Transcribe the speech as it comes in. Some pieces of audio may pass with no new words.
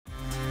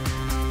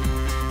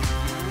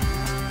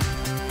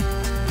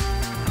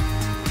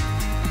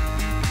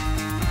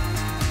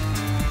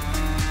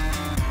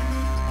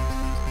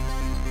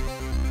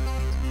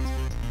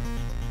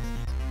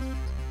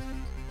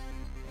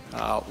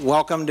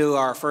Welcome to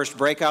our first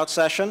breakout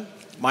session.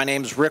 My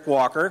name is Rick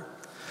Walker.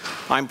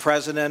 I'm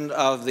president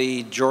of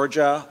the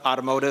Georgia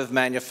Automotive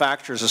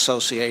Manufacturers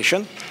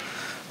Association.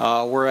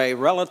 We're a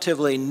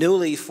relatively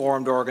newly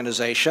formed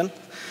organization,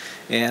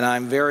 and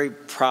I'm very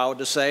proud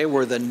to say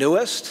we're the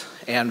newest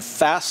and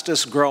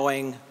fastest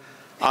growing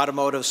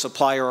automotive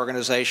supplier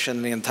organization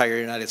in the entire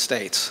United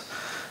States.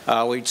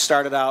 We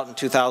started out in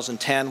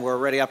 2010. We're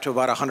already up to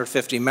about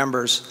 150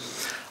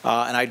 members,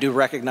 and I do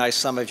recognize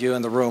some of you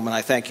in the room, and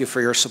I thank you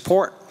for your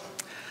support.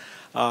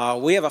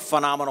 We have a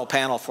phenomenal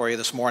panel for you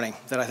this morning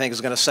that I think is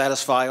going to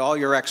satisfy all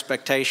your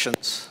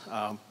expectations.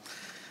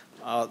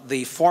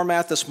 The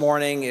format this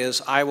morning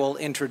is I will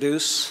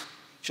introduce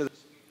each of the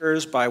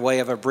speakers by way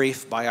of a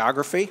brief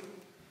biography.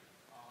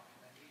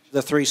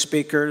 The three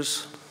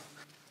speakers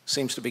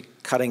seems to be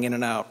cutting in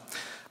and out.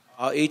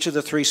 Each of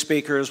the three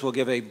speakers will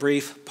give a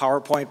brief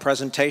PowerPoint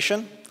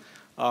presentation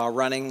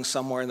running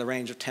somewhere in the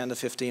range of 10 to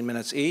 15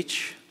 minutes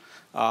each.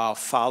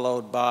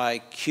 Followed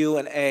by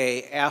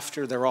Q&A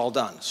after they're all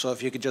done. So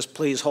if you could just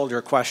please hold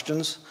your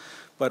questions,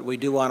 but we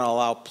do want to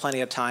allow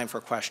plenty of time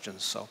for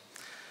questions. So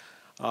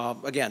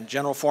again,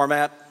 general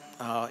format,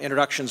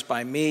 introductions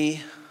by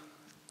me,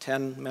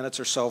 10 minutes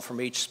or so from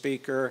each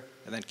speaker,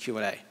 and then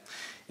Q&A.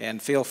 And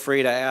feel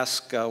free to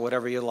ask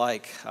whatever you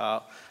like.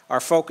 Our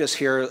focus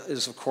here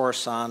is, of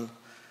course, on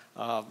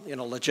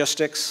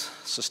logistics,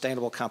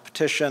 sustainable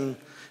competition.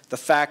 The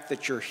fact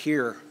that you're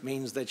here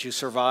means that you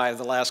survived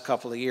the last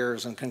couple of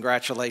years, and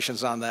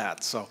congratulations on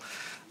that. So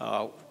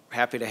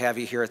happy to have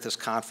you here at this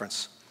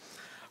conference.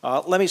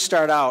 Let me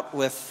start out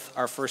with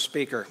our first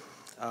speaker.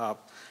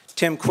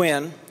 Tim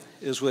Quinn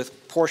is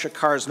with Porsche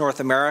Cars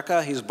North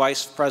America. He's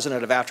Vice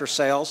President of After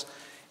Sales.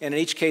 And in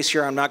each case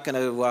here, I'm not going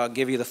to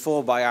give you the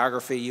full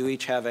biography. You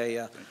each have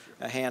a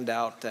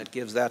handout that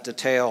gives that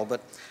detail. But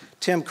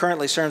Tim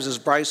currently serves as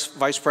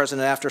Vice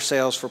President of After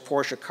Sales for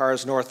Porsche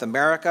Cars North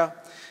America,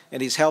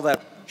 and he's held that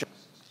since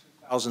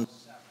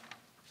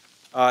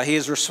 2007. He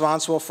is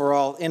responsible for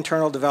all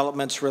internal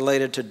developments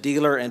related to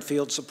dealer and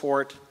field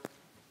support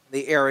in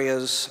the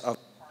areas of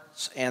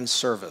parts and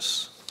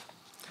service.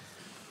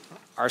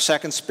 Our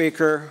second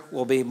speaker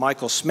will be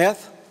Michael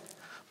Smith.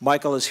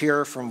 Michael is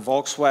here from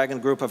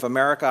Volkswagen Group of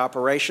America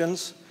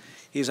operations.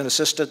 He's an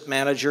assistant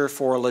manager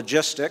for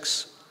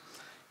logistics.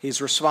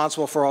 He's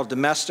responsible for all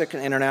domestic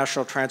and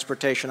international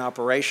transportation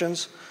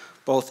operations,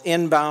 both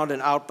inbound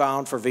and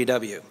outbound for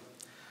VW.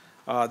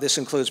 This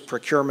includes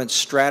procurement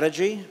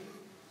strategy,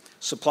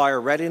 supplier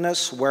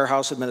readiness,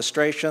 warehouse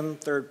administration,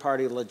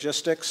 third-party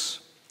logistics,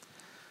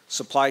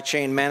 supply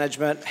chain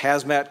management,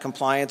 hazmat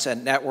compliance,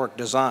 and network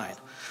design.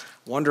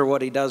 Wonder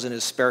what he does in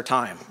his spare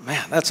time.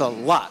 Man, that's a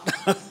lot.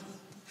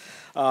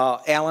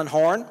 Alan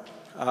Horne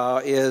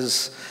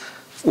is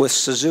with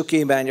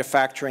Suzuki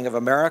Manufacturing of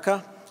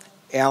America.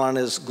 Alan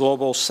is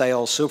Global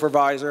Sales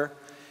Supervisor.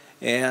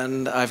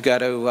 And I've got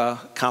to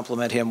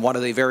compliment him, one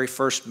of the very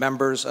first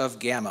members of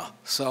Gamma.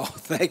 So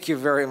thank you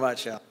very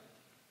much, Alan.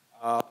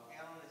 Alan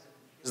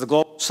is the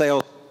Global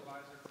Sales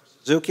Supervisor for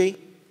Suzuki, an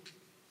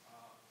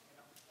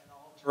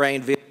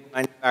all-terrain vehicle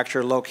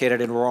manufacturer located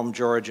in Rome,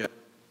 Georgia.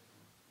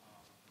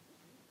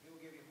 He will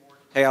give you more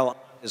detail on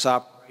his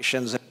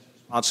operations and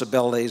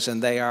responsibilities, and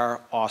they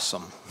are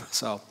awesome.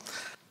 So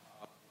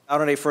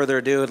without any further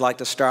ado, I'd like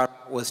to start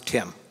with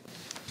Tim.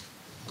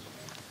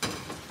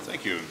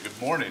 Thank you. Good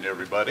morning,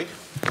 everybody.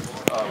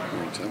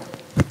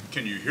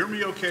 Can you hear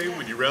me okay?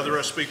 Would you rather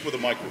I speak with a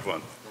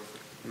microphone?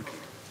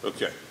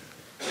 Okay,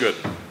 good.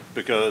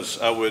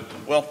 Because I would,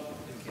 well,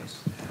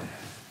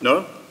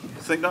 no?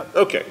 You think not?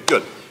 Okay,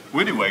 good.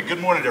 Well, anyway, good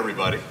morning,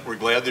 everybody. We're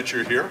glad that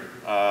you're here.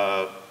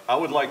 I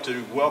would like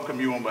to welcome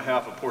you on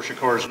behalf of Porsche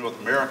Cars North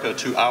America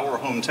to our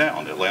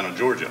hometown, Atlanta,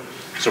 Georgia.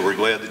 So we're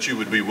glad that you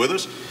would be with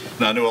us.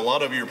 Now, I know a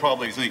lot of you are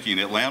probably thinking,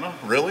 Atlanta,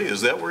 really?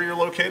 Is that where you're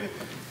located?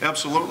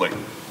 Absolutely,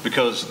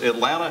 because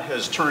Atlanta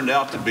has turned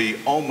out to be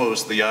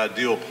almost the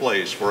ideal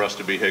place for us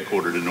to be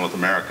headquartered in North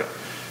America.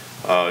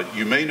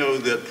 You may know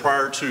that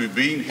prior to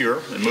being here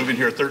and moving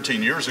here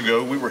 13 years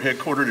ago, we were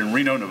headquartered in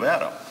Reno,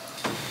 Nevada.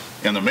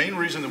 And the main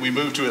reason that we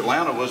moved to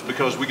Atlanta was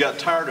because we got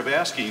tired of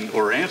asking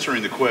or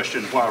answering the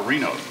question, why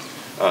Reno?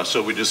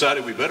 So we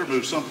decided we better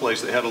move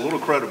someplace that had a little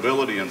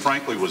credibility and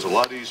frankly was a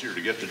lot easier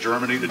to get to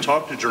Germany, to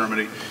talk to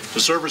Germany, to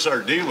service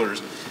our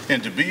dealers,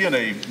 and to be in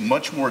a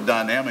much more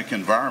dynamic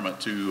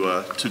environment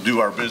to do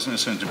our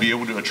business and to be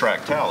able to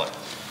attract talent.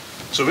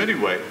 So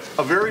anyway,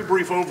 a very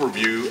brief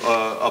overview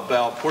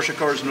about Porsche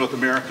Cars North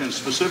America and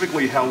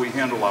specifically how we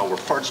handle our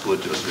parts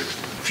logistics.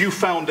 A few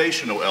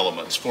foundational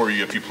elements for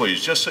you, if you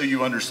please, just so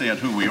you understand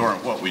who we are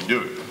and what we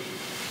do.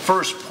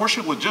 First,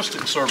 Porsche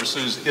Logistics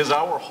Services is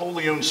our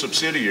wholly owned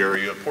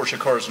subsidiary of Porsche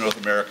Cars North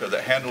America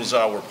that handles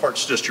our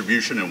parts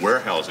distribution and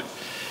warehousing.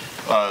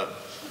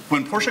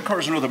 When Porsche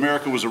Cars North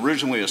America was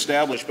originally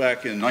established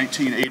back in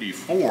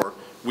 1984,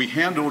 we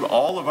handled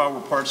all of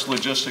our parts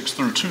logistics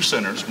through two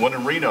centers, one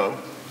in Reno,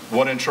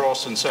 one in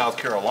Charleston, South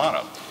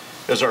Carolina.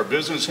 As our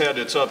business had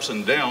its ups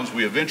and downs,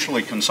 we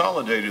eventually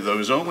consolidated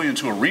those only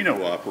into a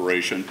Reno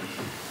operation.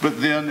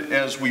 But then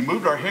as we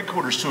moved our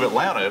headquarters to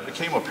Atlanta, it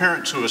became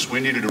apparent to us we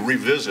needed to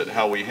revisit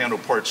how we handle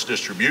parts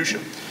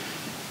distribution.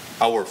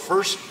 Our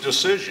first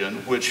decision,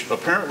 which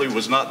apparently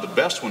was not the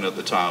best one at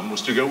the time,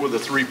 was to go with a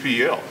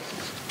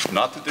 3PL.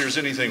 Not that there's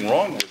anything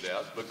wrong with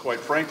that, but quite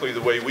frankly,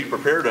 the way we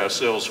prepared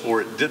ourselves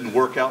for it didn't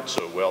work out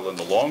so well in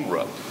the long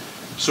run.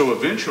 So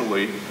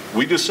eventually,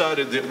 we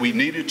decided that we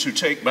needed to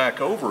take back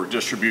over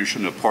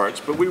distribution of parts,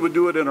 but we would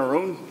do it in our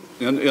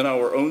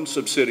own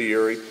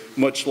subsidiary,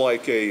 much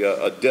like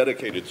a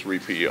dedicated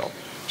 3PL.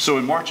 So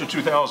in March of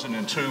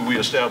 2002, we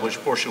established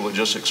Porsche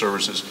Logistics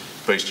Services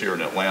based here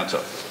in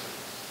Atlanta.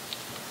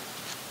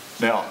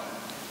 Now,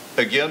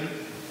 again,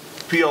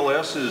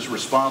 PLS is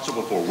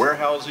responsible for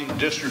warehousing,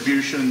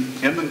 distribution,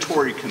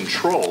 inventory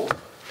control,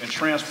 and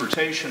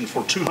transportation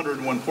for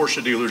 201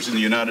 Porsche dealers in the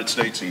United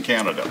States and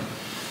Canada.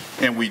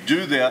 And we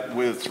do that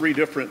with 3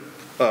 different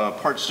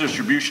parts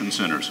distribution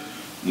centers.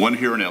 One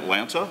here in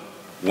Atlanta,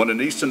 one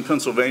in Easton,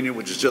 Pennsylvania,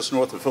 which is just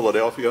north of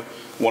Philadelphia,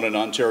 one in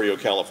Ontario,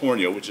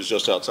 California, which is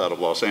just outside of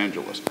Los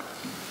Angeles.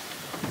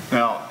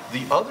 Now,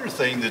 the other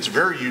thing that's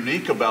very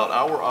unique about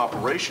our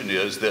operation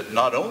is that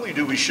not only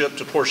do we ship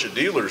to Porsche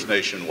dealers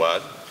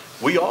nationwide,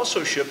 we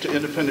also ship to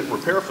independent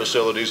repair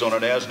facilities on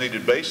an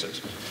as-needed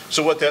basis.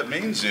 So what that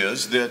means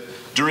is that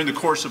during the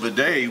course of a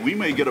day, we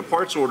may get a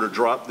parts order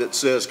drop that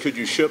says, could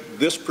you ship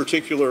this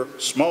particular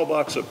small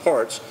box of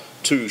parts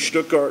to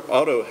Stuttgart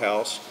Auto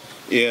House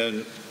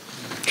in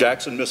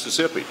Jackson,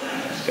 Mississippi.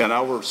 And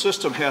our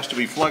system has to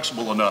be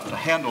flexible enough to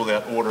handle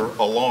that order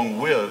along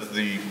with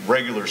the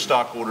regular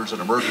stock orders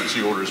and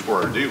emergency orders for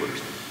our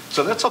dealers.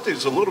 So that's something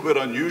that's a little bit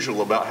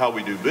unusual about how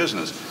we do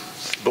business.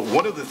 But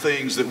one of the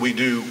things that we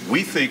do,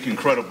 we think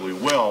incredibly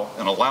well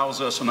and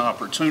allows us an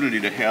opportunity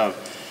to have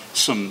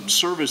some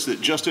service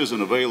that just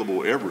isn't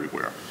available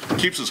everywhere. It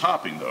keeps us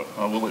hopping though,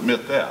 I will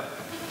admit that.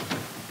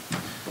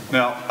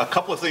 Now, a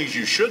couple of things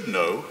you should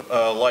know,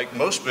 like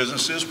most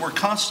businesses, we're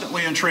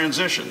constantly in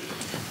transition.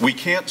 We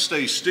can't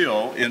stay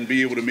still and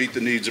be able to meet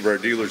the needs of our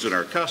dealers and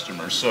our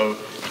customers. So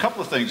a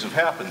couple of things have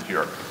happened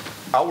here.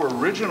 Our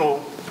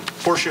original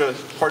Porsche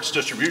Parts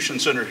Distribution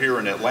Center here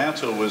in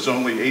Atlanta was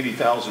only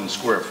 80,000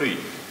 square feet.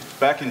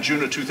 Back in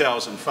June of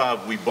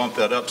 2005, we bumped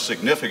that up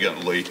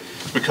significantly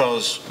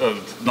because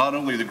of not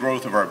only the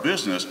growth of our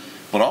business,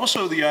 but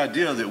also the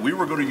idea that we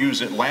were going to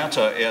use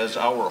Atlanta as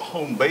our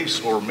home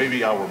base or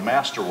maybe our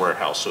master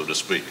warehouse, so to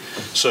speak.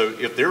 So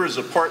if there is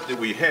a part that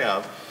we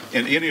have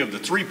in any of the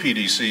 3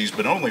 PDCs,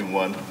 but only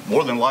one,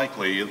 more than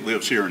likely it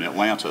lives here in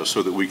Atlanta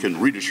so that we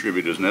can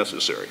redistribute as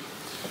necessary.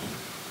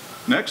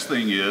 Next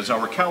thing is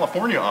our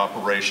California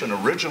operation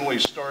originally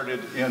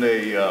started in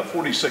a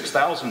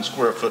 46,000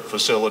 square foot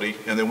facility,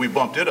 and then we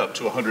bumped it up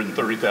to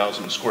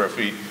 130,000 square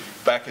feet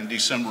back in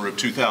December of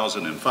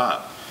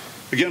 2005.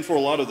 Again, for a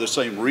lot of the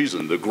same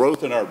reason. The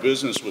growth in our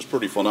business was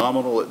pretty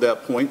phenomenal at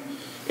that point.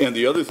 And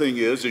the other thing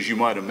is, as you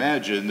might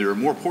imagine, there are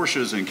more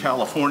Porsches in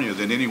California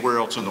than anywhere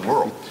else in the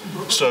world.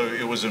 So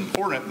it was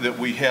important that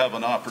we have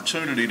an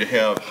opportunity to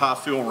have high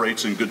fill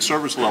rates and good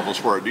service levels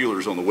for our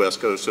dealers on the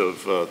west coast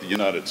of the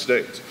United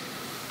States.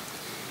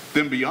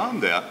 Then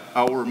beyond that,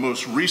 our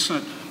most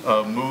recent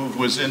move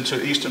was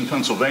into Easton,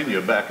 Pennsylvania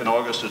back in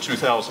August of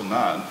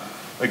 2009.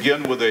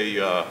 Again, with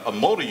a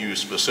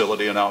multi-use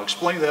facility, and I'll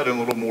explain that in a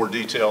little more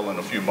detail in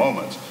a few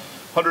moments.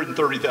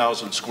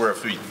 130,000 square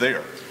feet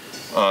there.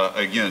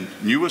 Again,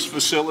 newest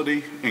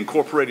facility,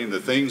 incorporating the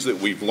things that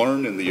we've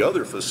learned in the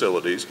other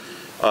facilities.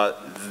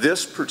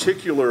 This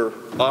particular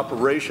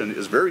operation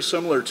is very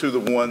similar to the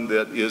one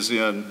that is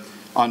in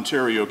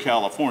Ontario,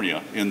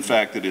 California, in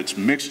fact that it's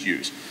mixed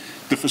use.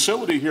 The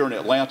facility here in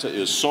Atlanta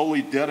is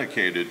solely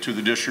dedicated to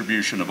the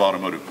distribution of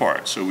automotive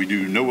parts, so we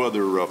do no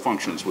other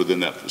functions within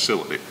that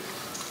facility.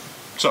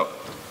 So,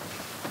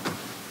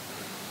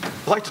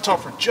 I'd like to talk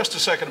for just a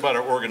second about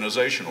our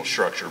organizational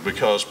structure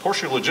because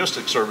Porsche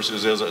Logistics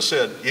Services, as I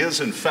said,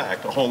 is in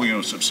fact a wholly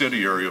owned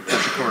subsidiary of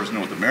Porsche Cars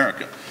North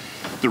America.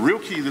 The real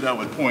key that I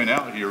would point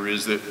out here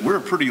is that we're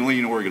a pretty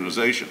lean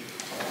organization,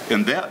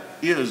 and that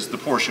is the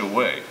Porsche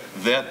way.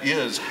 That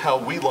is how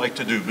we like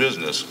to do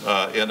business,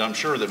 and I'm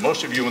sure that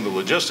most of you in the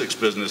logistics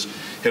business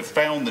have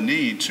found the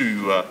need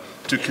to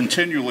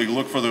continually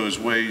look for those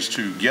ways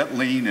to get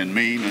lean and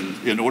mean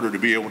in order to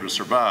be able to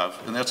survive,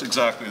 and that's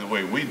exactly the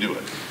way we do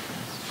it.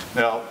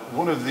 Now,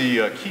 one of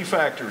the key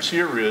factors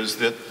here is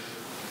that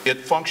it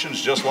functions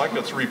just like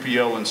a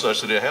 3PL in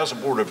such that it has a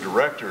board of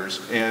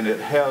directors and it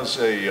has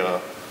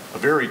a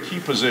very key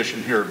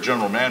position here of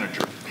general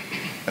manager.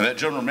 And that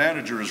general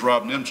manager is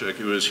Rob Nemchik,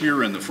 who is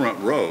here in the front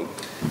row.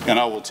 And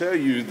I will tell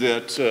you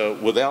that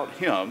without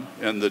him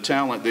and the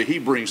talent that he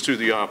brings to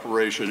the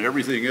operation,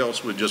 everything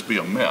else would just be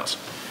a mess.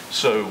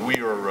 So we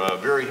are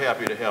very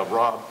happy to have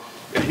Rob.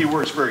 And he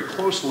works very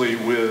closely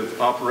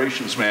with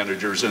operations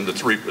managers in the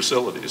 3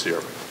 facilities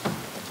here.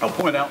 I'll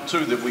point out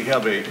too that we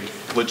have a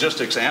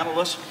logistics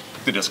analyst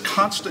that is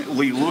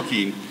constantly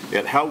looking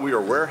at how we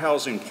are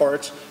warehousing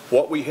parts,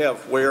 what we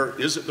have where,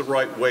 is it the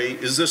right way,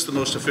 is this the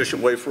most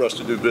efficient way for us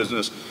to do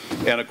business?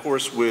 And of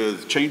course,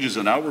 with changes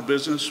in our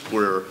business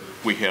where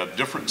we have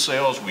different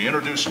sales, we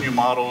introduce new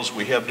models,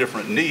 we have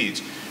different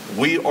needs,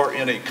 we are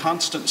in a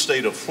constant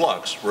state of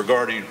flux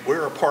regarding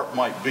where a part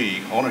might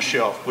be on a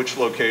shelf, which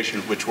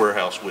location, which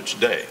warehouse, which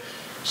day.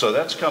 So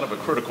that's kind of a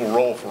critical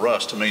role for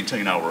us to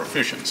maintain our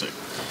efficiency.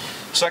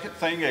 Second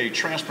thing, a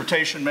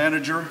transportation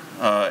manager.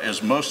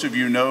 As most of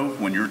you know,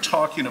 when you're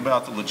talking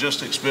about the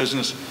logistics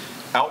business,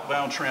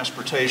 outbound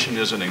transportation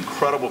is an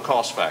incredible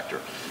cost factor.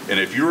 And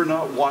if you're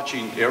not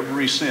watching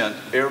every cent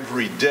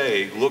every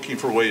day looking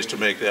for ways to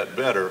make that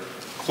better,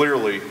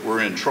 clearly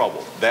we're in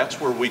trouble. That's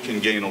where we can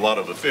gain a lot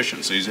of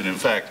efficiencies. And in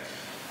fact,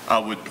 I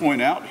would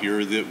point out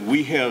here that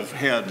we have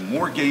had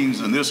more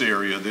gains in this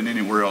area than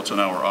anywhere else in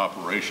our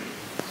operation.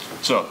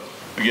 So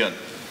again,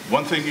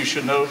 one thing you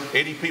should know,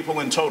 80 people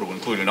in total,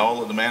 including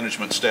all of the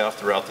management staff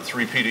throughout the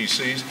 3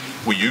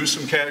 PDCs. We use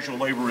some casual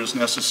labor as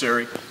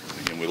necessary.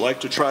 Again, we like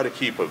to try to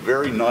keep a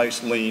very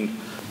nice, lean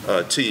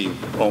team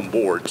on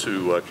board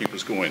to keep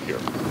us going here.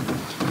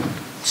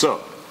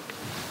 So,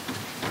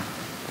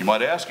 you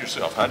might ask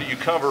yourself, how do you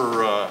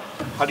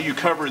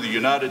cover the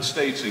United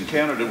States and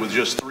Canada with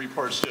just 3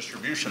 parts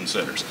distribution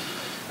centers?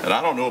 And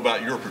I don't know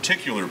about your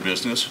particular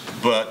business,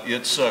 but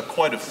it's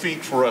quite a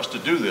feat for us to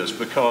do this,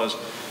 because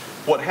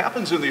what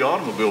happens in the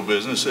automobile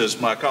business,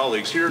 as my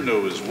colleagues here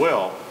know as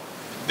well,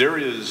 there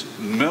is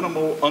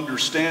minimal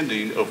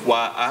understanding of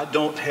why I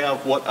don't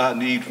have what I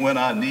need when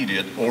I need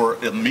it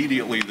or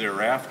immediately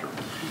thereafter.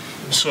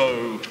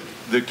 So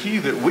the key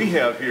that we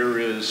have here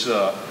is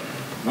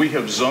we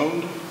have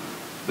zoned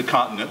the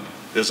continent,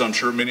 as I'm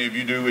sure many of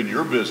you do in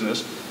your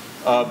business.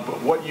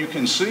 But what you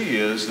can see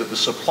is that the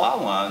supply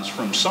lines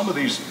from some of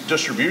these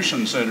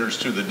distribution centers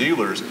to the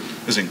dealers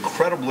is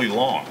incredibly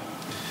long.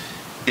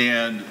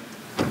 And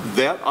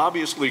that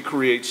obviously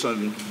creates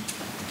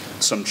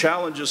some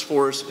challenges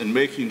for us in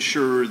making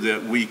sure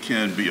that we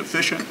can be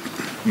efficient,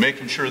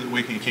 making sure that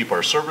we can keep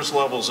our service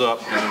levels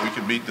up, and that we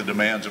can meet the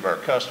demands of our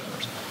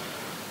customers.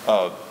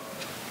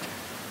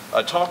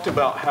 I talked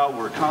about how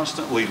we're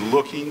constantly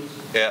looking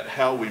at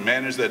how we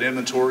manage that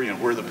inventory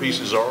and where the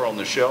pieces are on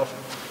the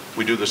shelf.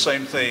 We do the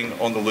same thing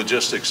on the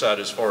logistics side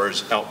as far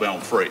as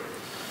outbound freight.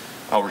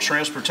 Our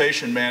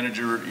transportation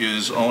manager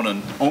is on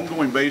an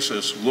ongoing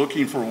basis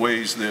looking for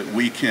ways that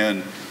we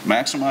can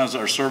maximize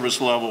our service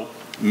level,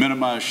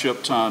 minimize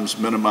ship times,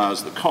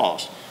 minimize the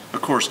cost.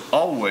 Of course,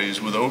 always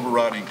with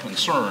overriding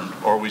concern,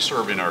 are we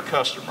serving our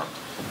customer?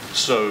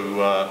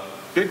 So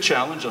big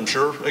challenge, I'm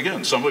sure.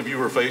 Again, some of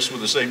you are faced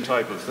with the same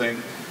type of thing.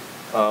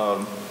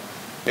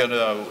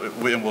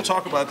 And we'll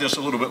talk about this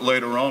a little bit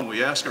later on.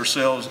 We ask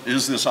ourselves,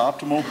 is this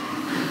optimal?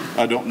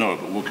 I don't know,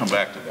 but we'll come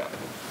back to that.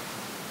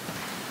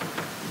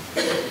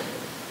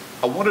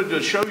 I wanted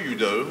to show you,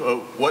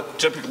 though, what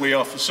typically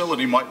a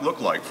facility might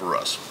look like for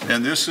us.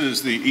 And this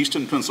is the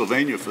Easton,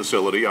 Pennsylvania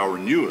facility, our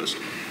newest.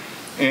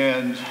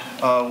 And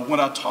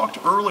when I talked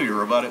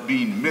earlier about it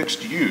being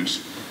mixed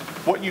use,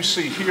 what you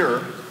see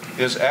here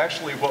is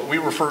actually what we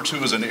refer to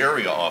as an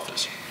area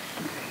office.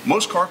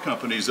 Most car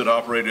companies that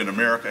operate in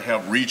America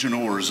have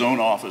regional or zone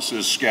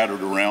offices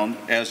scattered around,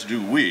 as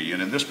do we.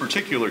 And in this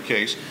particular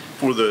case,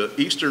 for the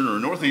eastern or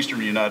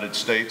northeastern United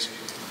States,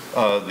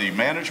 the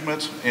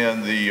management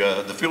and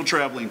the field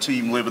traveling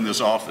team live in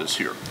this office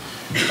here.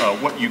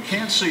 What you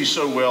can't see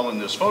so well in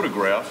this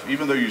photograph,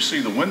 even though you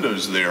see the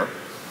windows there,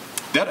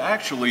 that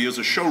actually is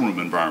a showroom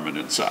environment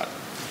inside.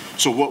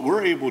 So what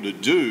we're able to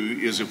do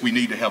is if we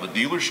need to have a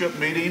dealership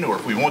meeting or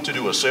if we want to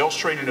do a sales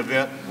training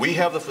event, we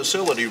have the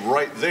facility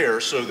right there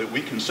so that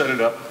we can set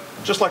it up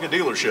just like a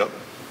dealership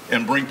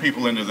and bring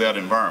people into that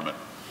environment.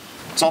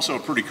 It's also a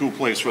pretty cool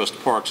place for us to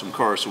park some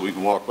cars so we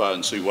can walk by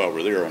and see while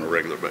we're there on a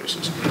regular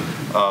basis.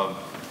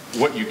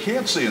 What you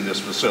can't see in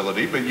this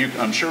facility, but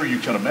I'm sure you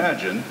can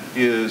imagine,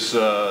 is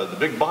the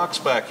big box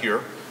back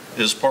here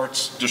is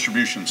parts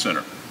distribution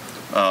center.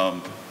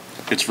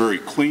 It's very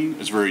clean,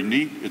 it's very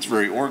neat, it's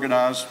very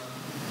organized,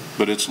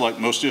 but it's like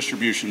most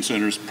distribution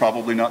centers,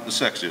 probably not the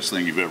sexiest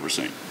thing you've ever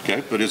seen,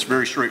 okay? But it's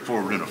very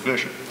straightforward and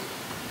efficient.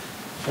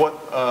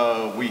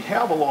 What we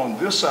have along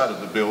this side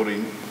of the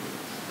building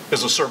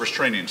is a service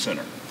training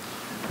center.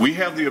 We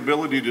have the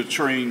ability to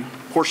train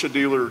Porsche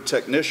dealer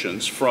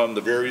technicians from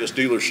the various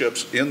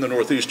dealerships in the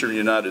northeastern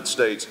United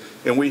States,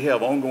 and we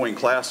have ongoing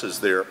classes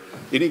there.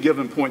 Any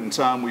given point in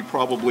time, we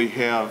probably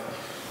have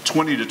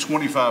 20 to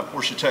 25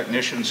 Porsche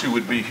technicians who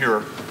would be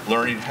here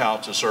learning how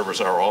to service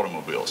our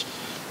automobiles.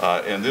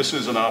 And this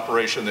is an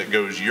operation that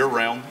goes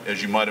year-round,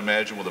 as you might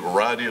imagine, with a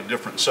variety of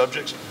different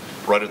subjects.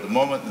 Right at the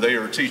moment, they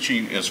are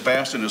teaching as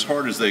fast and as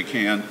hard as they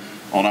can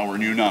on our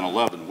new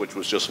 911, which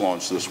was just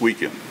launched this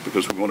weekend,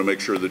 because we want to make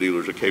sure the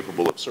dealers are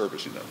capable of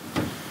servicing them.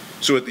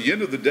 So at the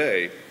end of the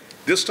day,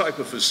 this type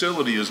of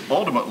facility is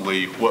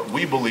ultimately what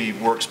we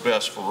believe works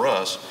best for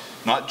us,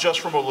 not just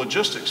from a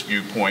logistics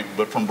viewpoint,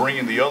 but from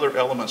bringing the other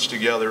elements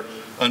together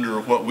under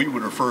what we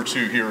would refer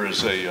to here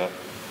as a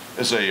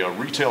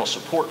retail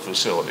support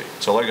facility.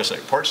 So like I say,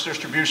 parts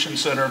distribution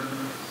center,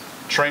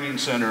 training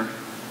center,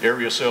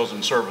 area sales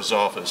and service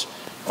office,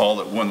 all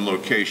at one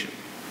location.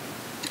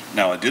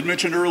 Now, I did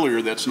mention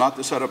earlier that's not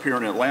the setup here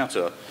in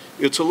Atlanta.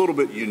 It's a little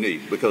bit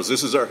unique because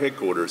this is our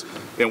headquarters,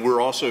 and we're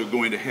also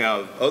going to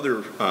have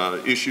other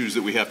issues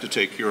that we have to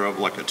take care of,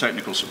 like a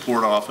technical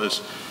support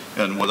office.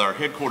 And with our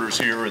headquarters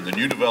here and the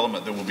new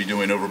development that we'll be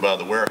doing over by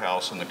the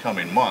warehouse in the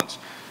coming months,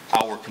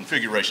 our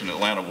configuration in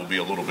Atlanta will be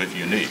a little bit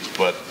unique.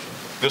 But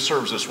this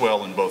serves us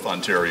well in both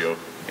Ontario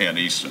and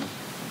Easton.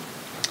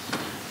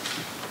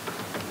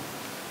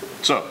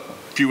 So,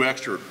 a few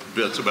extra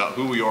bits about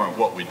who we are and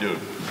what we do.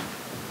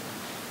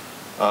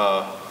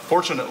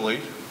 Fortunately,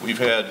 we've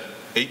had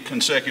 8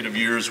 consecutive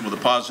years with a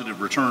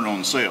positive return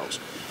on sales.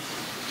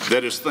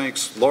 That is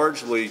thanks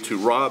largely to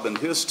Rob and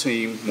his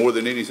team, more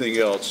than anything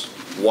else,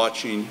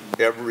 watching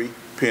every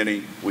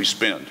penny we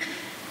spend.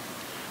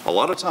 A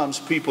lot of times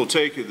people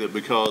take it that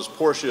because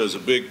Porsche is a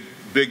big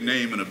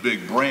name and a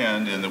big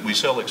brand and that we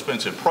sell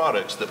expensive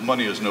products, that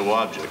money is no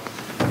object.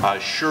 I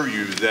assure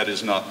you that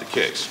is not the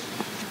case.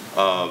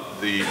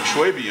 The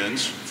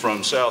Schwabians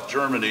from South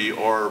Germany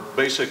are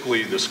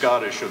basically the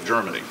Scottish of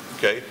Germany,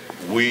 okay?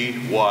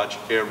 We watch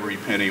every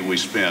penny we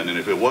spend, and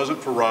if it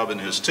wasn't for Rob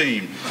and his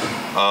team,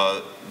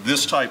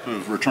 this type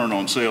of return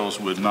on sales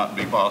would not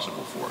be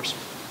possible for us.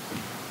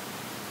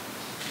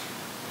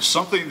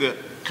 Something that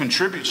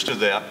contributes to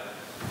that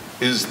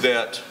is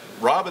that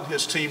Rob and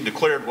his team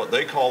declared what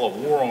they call a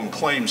war on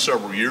claims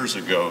several years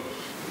ago,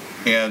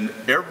 and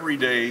every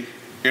day,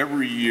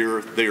 every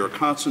year, they are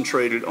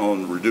concentrated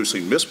on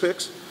reducing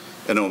mispicks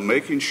and on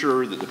making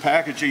sure that the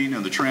packaging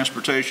and the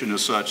transportation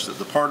is such that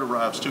the part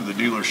arrives to the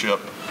dealership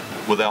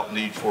without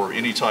need for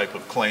any type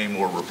of claim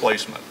or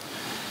replacement.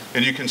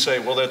 And you can say,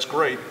 well, that's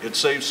great. It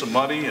saves some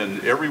money,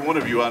 and every one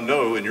of you I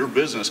know in your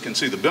business can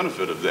see the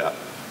benefit of that.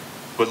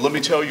 But let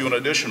me tell you an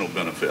additional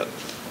benefit.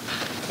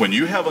 When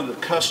you have a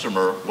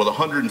customer with a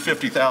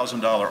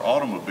 $150,000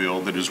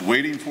 automobile that is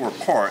waiting for a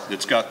part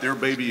that's got their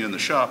baby in the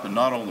shop and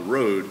not on the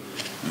road,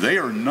 they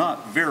are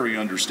not very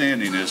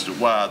understanding as to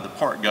why the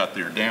part got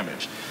there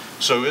damaged.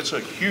 So it's a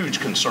huge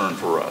concern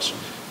for us.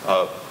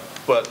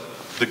 But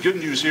the good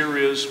news here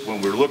is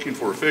when we're looking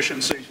for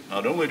efficiency,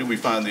 not only do we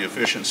find the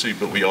efficiency,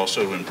 but we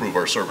also improve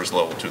our service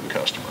level to the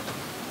customer.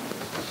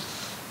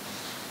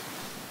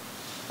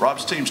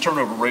 Rob's team's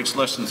turnover rate's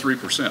less than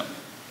 3%.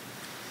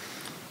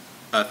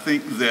 I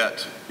think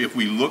that if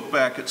we look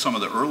back at some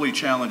of the early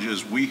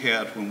challenges we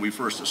had when we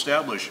first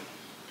established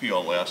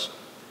PLS,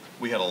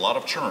 we had a lot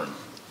of churn.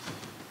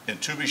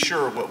 And to be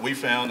sure, what we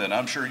found, and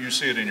I'm sure you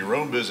see it in your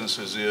own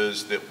businesses,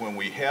 is that when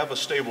we have a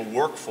stable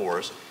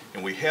workforce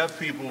and we have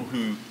people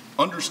who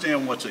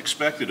understand what's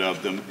expected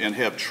of them and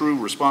have true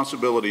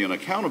responsibility and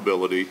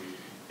accountability,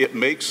 it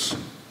makes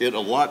it a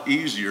lot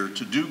easier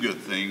to do good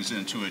things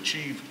and to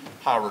achieve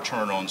high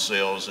return on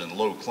sales and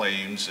low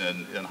claims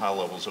and high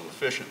levels of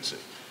efficiency.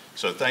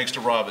 So thanks to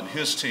Rob and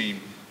his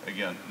team,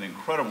 again, an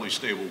incredibly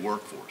stable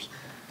workforce.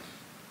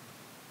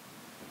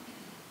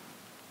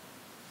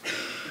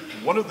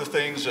 One of the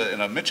things,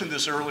 and I mentioned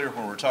this earlier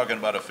when we were talking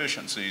about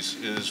efficiencies,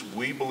 is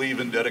we believe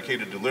in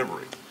dedicated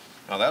delivery.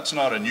 Now that's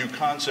not a new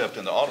concept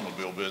in the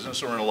automobile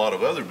business or in a lot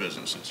of other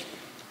businesses.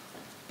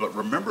 But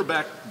remember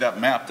back that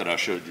map that I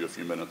showed you a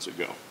few minutes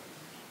ago.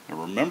 And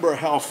remember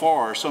how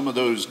far some of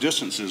those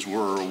distances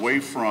were away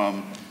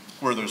from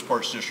where those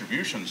parts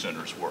distribution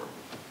centers were.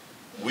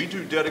 We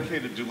do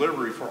dedicated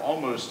delivery for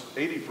almost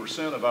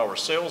 80% of our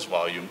sales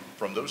volume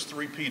from those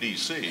 3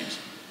 PDCs.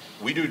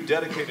 We do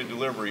dedicated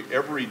delivery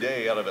every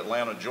day out of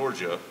Atlanta,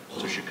 Georgia,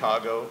 to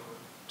Chicago,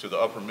 to the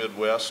upper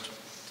Midwest,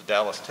 to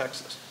Dallas,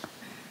 Texas.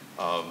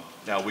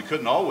 Now, we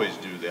couldn't always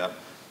do that.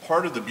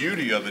 Part of the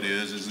beauty of it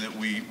is that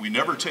we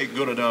never take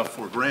good enough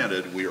for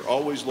granted. We are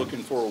always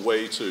looking for a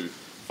way to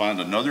find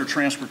another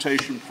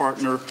transportation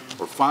partner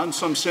or find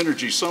some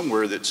synergy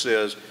somewhere that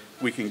says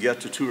we can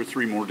get to 2 or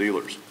 3 more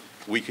dealers.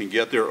 We can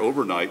get there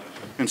overnight.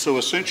 And so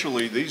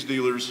essentially, these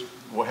dealers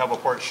will have a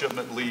part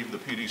shipment leave the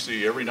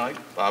PDC every night,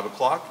 5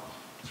 o'clock.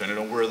 Depending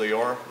on where they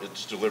are,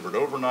 it's delivered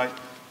overnight.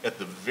 At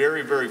the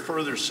very, very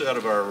further set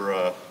of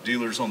our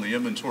dealers on the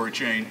inventory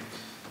chain,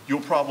 you'll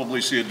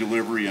probably see a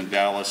delivery in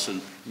Dallas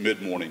in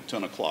mid-morning,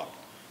 10 o'clock.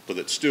 But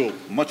it's still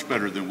much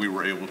better than we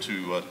were able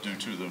to do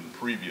to them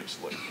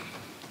previously.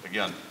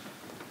 Again,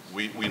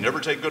 we never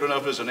take good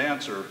enough as an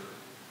answer.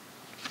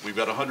 We've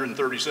got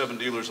 137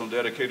 dealers on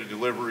dedicated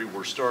delivery.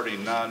 We're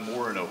starting 9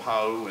 more in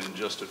Ohio in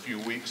just a few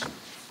weeks.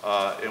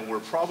 And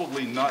we're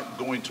probably not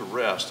going to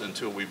rest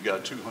until we've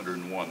got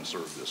 201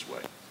 served this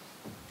way.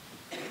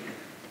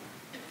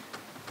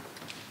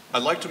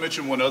 I'd like to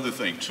mention one other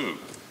thing too.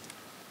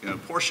 You know,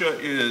 Porsche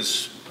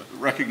is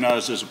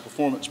recognized as a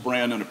performance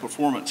brand and a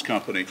performance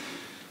company.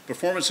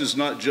 Performance is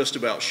not just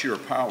about sheer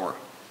power.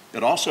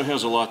 It also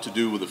has a lot to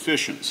do with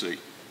efficiency.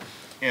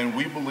 And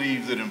we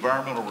believe that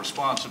environmental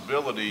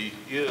responsibility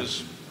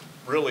is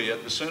really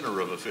at the center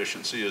of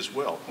efficiency as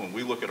well. When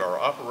we look at our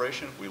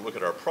operation, we look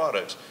at our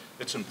products,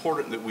 it's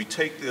important that we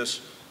take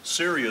this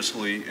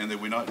seriously and that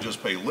we not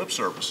just pay lip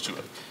service to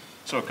it.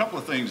 So a couple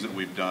of things that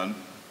we've done,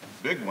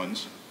 big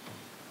ones.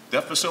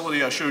 That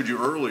facility I showed you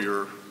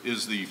earlier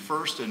is the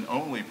first and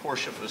only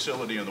Porsche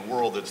facility in the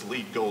world that's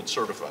LEED Gold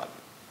certified.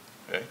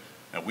 Okay?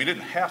 Now, we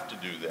didn't have to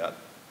do that,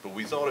 but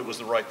we thought it was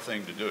the right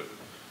thing to do.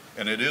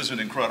 And it is an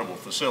incredible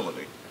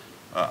facility.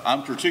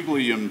 I'm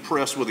particularly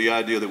impressed with the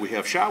idea that we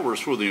have showers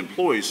for the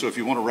employees, so if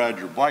you want to ride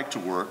your bike to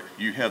work,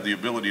 you have the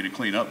ability to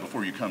clean up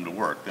before you come to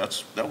work.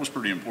 That was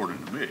pretty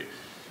important to me.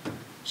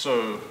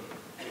 So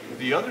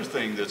the other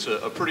thing that's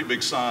a pretty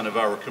big sign of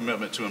our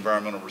commitment to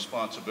environmental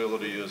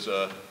responsibility is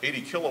a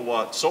 80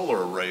 kilowatt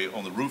solar array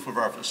on the roof of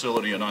our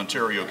facility in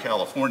Ontario,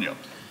 California.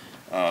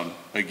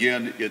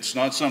 Again, it's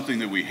not something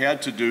that we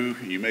had to do.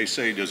 You may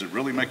say, does it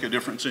really make a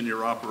difference in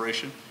your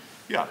operation?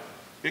 Yeah.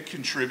 It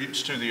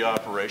contributes to the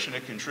operation,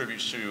 it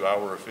contributes to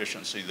our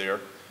efficiency there,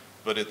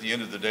 but at the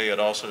end of the day, it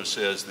also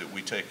says that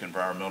we take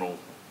environmental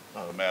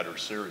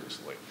matters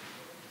seriously.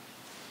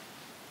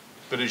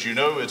 But as you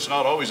know, it's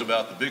not always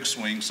about the big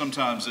swings,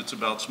 sometimes it's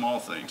about small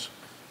things.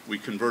 We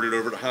converted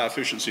over to high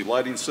efficiency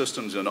lighting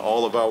systems in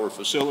all of our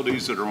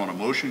facilities that are on a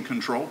motion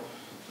control.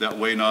 That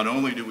way, not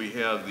only do we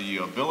have the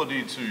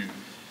ability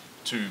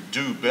to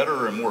do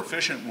better and more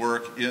efficient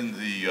work in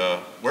the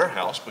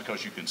warehouse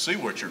because you can see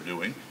what you're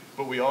doing,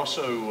 but we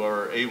also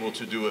are able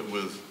to do it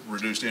with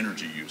reduced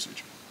energy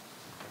usage.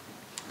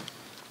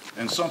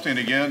 And something,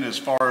 again, as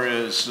far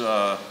as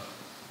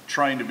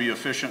trying to be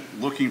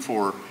efficient, looking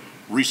for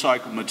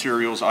recycled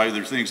materials,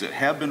 either things that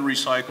have been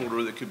recycled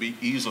or that could be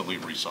easily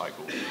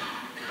recycled.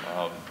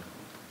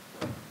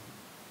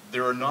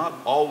 There are not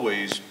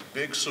always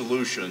big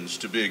solutions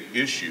to big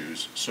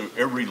issues, so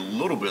every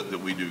little bit that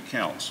we do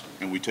counts,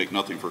 and we take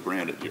nothing for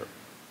granted here.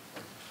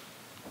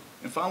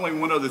 And finally,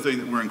 one other thing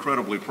that we're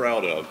incredibly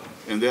proud of,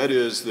 and that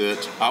is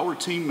that our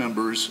team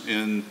members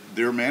and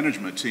their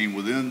management team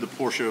within the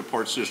Porsche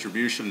Parts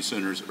Distribution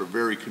Centers are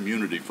very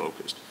community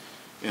focused.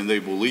 And they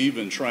believe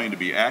in trying to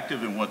be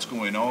active in what's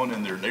going on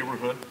in their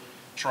neighborhood,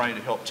 trying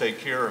to help take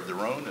care of their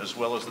own as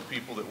well as the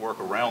people that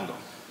work around them.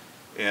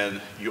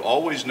 And you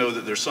always know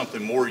that there's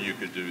something more you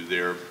could do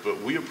there,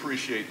 but we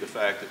appreciate the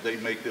fact that they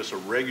make this a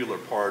regular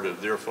part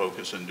of their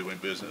focus in doing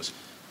business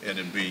and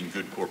in being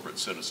good corporate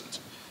citizens.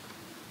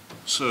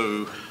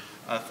 So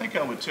I think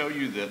I would tell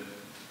you that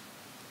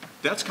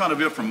that's kind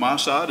of it from my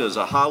side as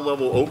a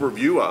high-level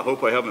overview. I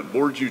hope I haven't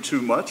bored you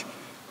too much,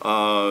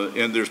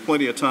 and there's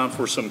plenty of time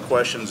for some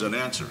questions and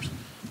answers.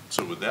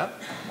 So with that,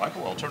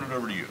 Michael, I'll turn it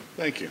over to you.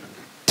 Thank you.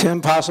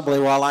 Tim, possibly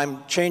while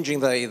I'm changing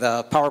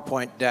the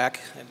PowerPoint deck,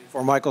 and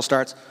before Michael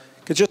starts,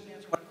 could you just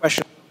answer one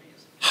question?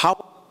 How in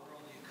the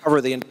world do you cover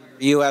the entire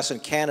U.S.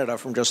 and Canada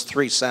from just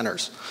 3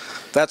 centers?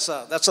 That's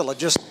a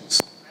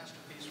logistics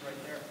masterpiece right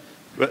there.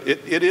 But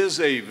it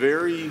is a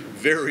very,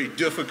 very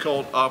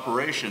difficult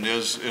operation,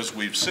 as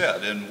we've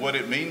said. And what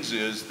it means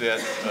is that,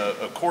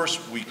 of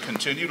course, we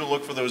continue to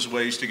look for those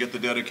ways to get the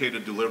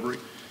dedicated delivery.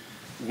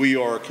 We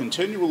are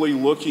continually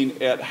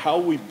looking at how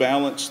we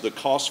balance the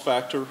cost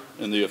factor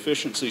and the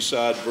efficiency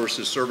side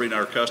versus serving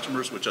our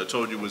customers, which I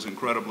told you was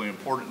incredibly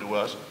important to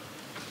us.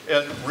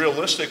 And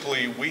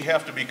realistically, we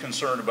have to be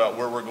concerned about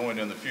where we're going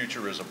in the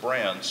future as a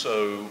brand.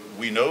 So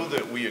we know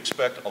that we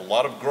expect a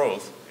lot of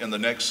growth in the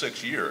next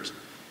 6 years.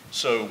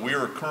 So we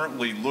are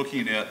currently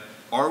looking at,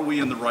 are we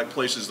in the right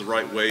places, the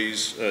right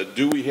ways?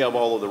 Do we have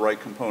all of the right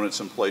components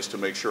in place to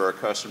make sure our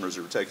customers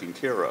are taken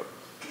care of?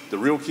 The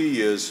real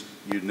key is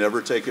you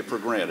never take it for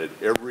granted.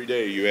 Every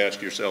day you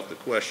ask yourself the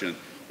question,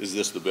 is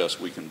this the best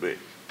we can be?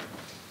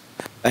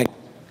 Thank you.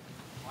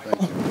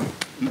 Thank you.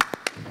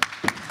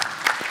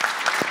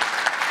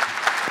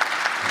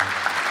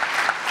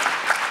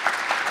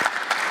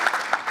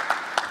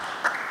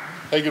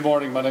 Hey, good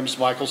morning. My name is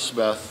Michael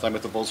Smith. I'm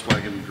at the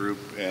Volkswagen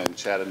Group in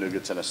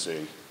Chattanooga,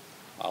 Tennessee.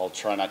 I'll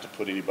try not to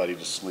put anybody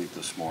to sleep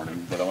this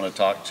morning, but I want to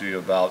talk to you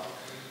about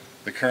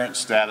the current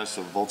status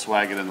of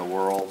Volkswagen in the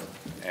world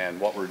and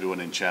what we're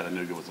doing in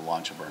Chattanooga with the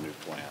launch of our new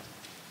plant.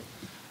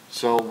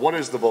 So what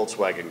is the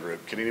Volkswagen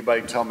Group? Can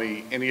anybody tell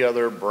me any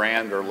other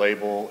brand or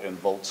label in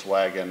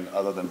Volkswagen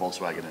other than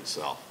Volkswagen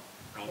itself?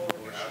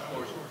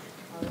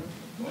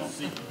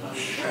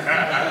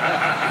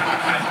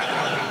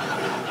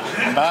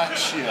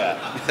 Not yet.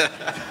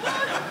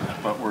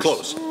 But we're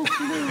close.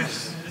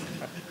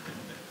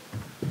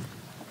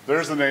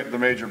 There's the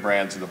major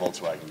brands in the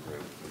Volkswagen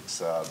Group.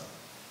 It's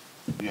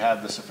you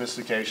have the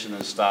sophistication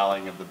and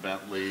styling of the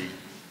Bentley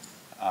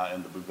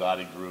and the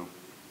Bugatti Group.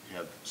 You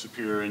have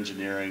superior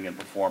engineering and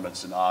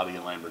performance in Audi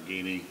and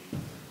Lamborghini.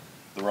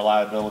 The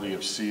reliability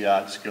of Seat,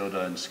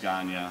 Skoda, and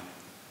Scania.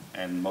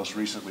 And most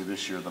recently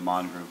this year, the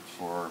MAN Group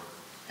for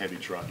heavy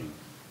trucking.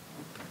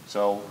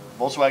 So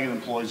Volkswagen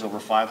employs over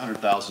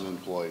 500,000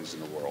 employees in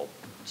the world.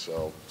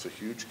 So it's a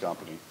huge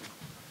company,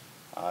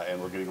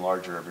 and we're getting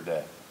larger every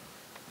day.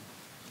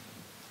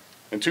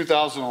 In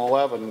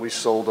 2011, we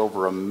sold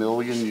over 1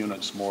 million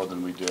units more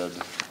than we did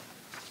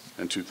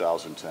in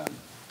 2010.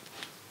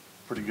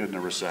 Pretty good in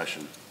a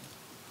recession.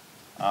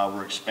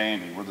 We're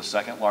expanding. We're the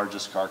second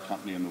largest car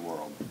company in the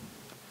world.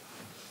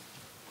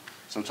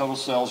 So total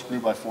sales grew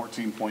by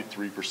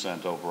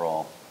 14.3%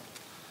 overall.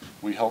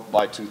 We hope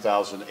by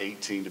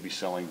 2018 to be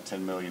selling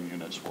 10 million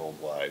units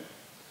worldwide.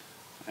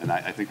 And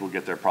I think we'll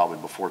get there probably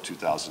before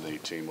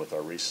 2018 with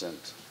our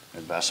recent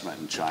investment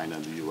in China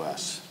and the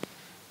U.S.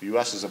 The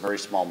U.S. is a very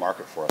small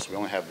market for us. We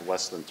only have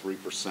less than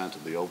 3%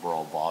 of the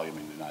overall volume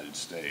in the United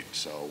States.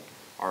 So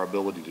our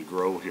ability to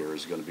grow here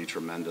is going to be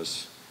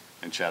tremendous,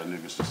 and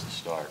Chattanooga is just the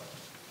start.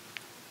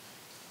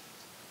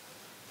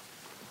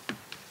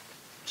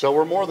 So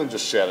we're more than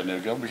just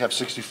Chattanooga. We have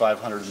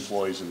 6,500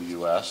 employees in the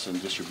U.S.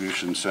 and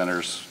distribution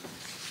centers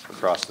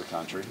across the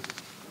country.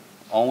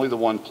 Only the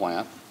one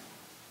plant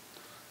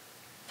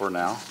for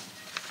now.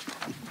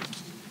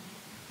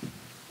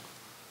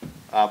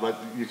 But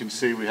you can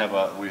see we have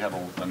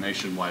a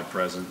nationwide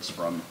presence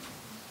from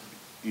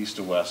east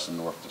to west and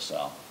north to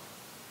south.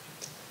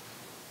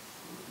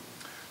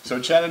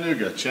 So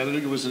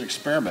Chattanooga was an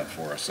experiment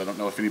for us. I don't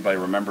know if anybody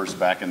remembers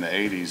back in the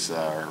 80s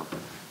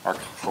our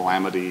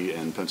calamity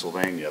in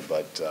Pennsylvania,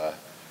 but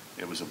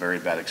it was a very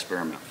bad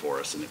experiment for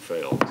us and it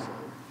failed. So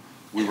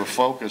we were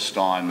focused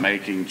on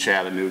making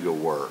Chattanooga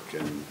work,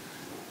 and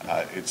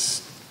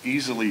it's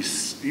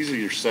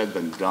easier said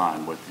than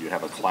done. You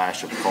have a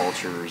clash of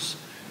cultures.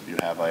 You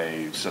have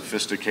a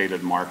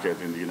sophisticated market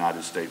in the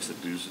United States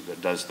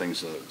that does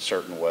things a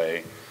certain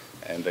way,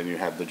 and then you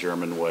have the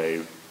German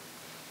way,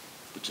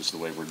 which is the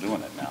way we're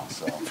doing it now.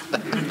 So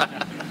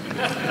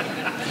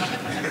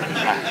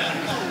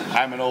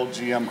I'm an old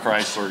GM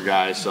Chrysler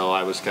guy, so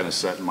I was kind of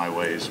set in my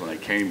ways when I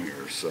came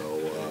here. So,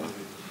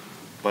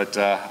 but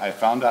I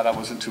found out I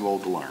wasn't too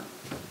old to learn.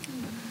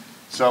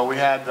 So we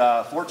had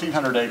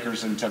 1,400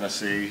 acres in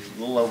Tennessee, a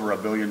little over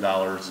 $1 billion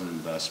in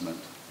investment.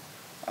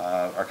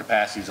 Our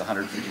capacity is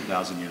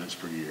 150,000 units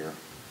per year,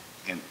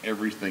 and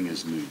everything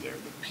is new there.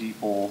 The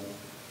people,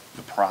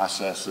 the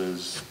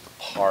processes, the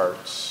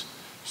parts.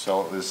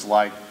 So it was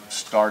like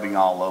starting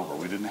all over.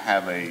 We didn't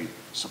have a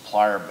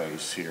supplier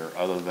base here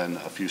other than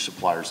a few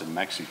suppliers in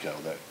Mexico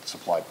that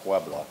supply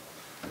Puebla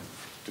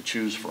to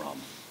choose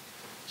from.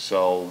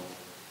 So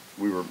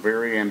we were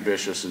very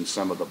ambitious in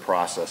some of the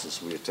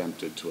processes we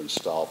attempted to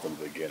install from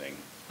the beginning.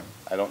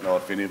 I don't know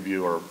if any of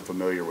you are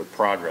familiar with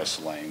progress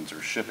lanes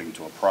or shipping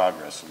to a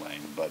progress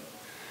lane, but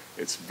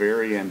it's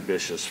very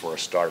ambitious for a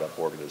startup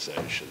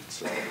organization.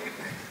 So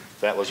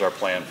that was our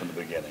plan from the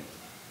beginning.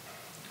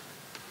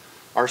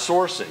 Our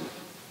sourcing.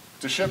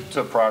 To ship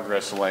to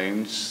progress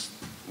lanes,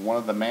 one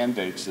of the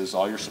mandates is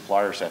all your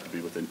suppliers have to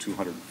be within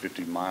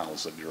 250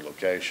 miles of your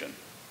location.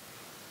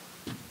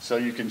 So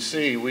you can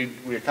see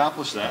we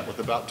accomplished that with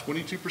about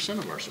 22%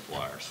 of our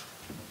suppliers.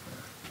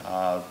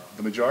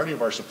 The majority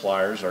of our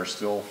suppliers are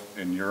still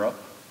in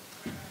Europe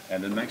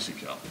and in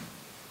Mexico.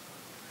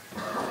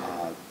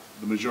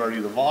 The majority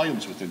of the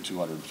volume's within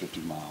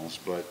 250 miles,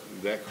 but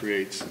that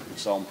creates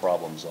its own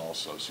problems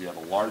also. So you have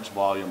a large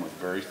volume with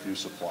very few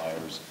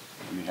suppliers,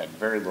 and you had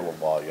very little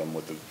volume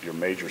with your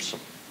major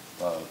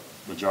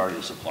majority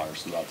of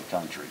suppliers throughout the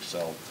country.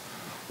 So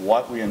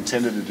what we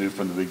intended to do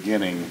from the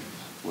beginning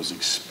was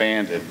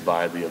expanded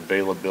by the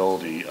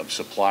availability of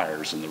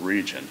suppliers in the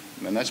region.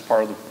 And that's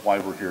part of why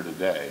we're here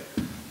today,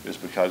 is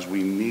because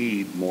we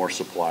need more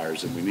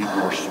suppliers and we need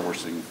more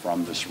sourcing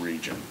from this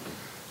region.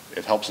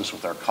 It helps us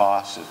with our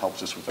costs, it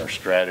helps us with our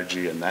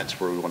strategy, and that's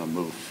where we want to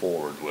move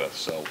forward with.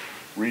 So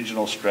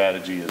regional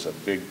strategy is a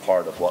big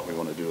part of what we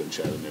want to do in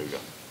Chattanooga.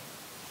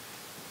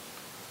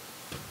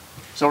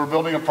 So we're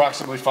building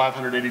approximately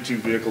 582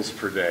 vehicles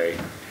per day.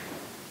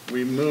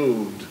 We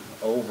moved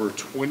over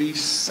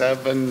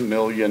 27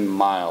 million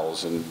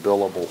miles in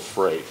billable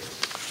freight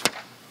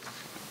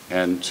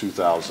in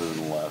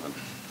 2011.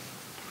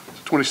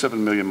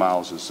 27 million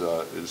miles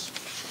is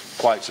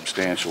quite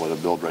substantial at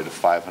a build rate of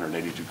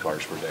 582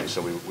 cars per day.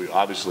 So we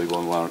obviously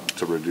want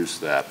to reduce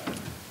that.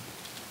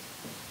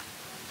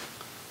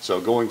 So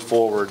going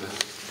forward,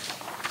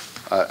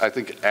 I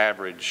think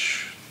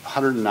average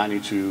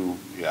 192,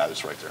 yeah,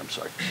 that's right there, I'm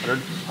sorry,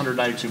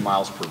 192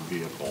 miles per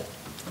vehicle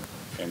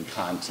in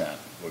content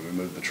when we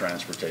move the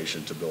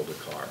transportation to build a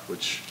car,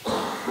 which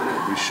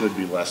we should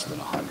be less than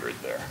 100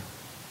 there.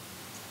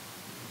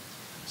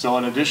 So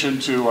in addition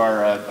to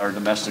our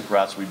domestic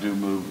routes, we do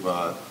move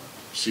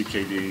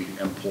CKD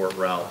import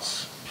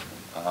routes.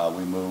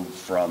 We move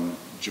from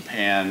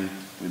Japan,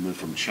 we move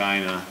from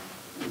China,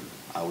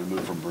 we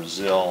move from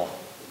Brazil,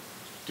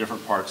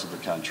 different parts of the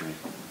country.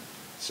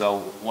 So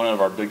one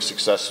of our big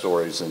success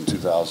stories in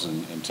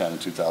 2010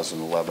 and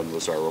 2011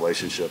 was our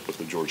relationship with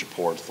the Georgia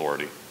Port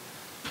Authority.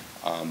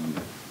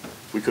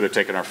 We could have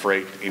taken our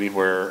freight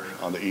anywhere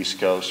on the East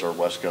Coast or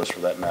West Coast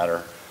for that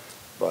matter,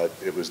 but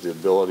it was the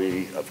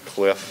ability of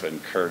Cliff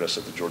and Curtis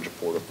at the Georgia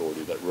Port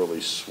Authority that really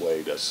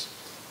swayed us.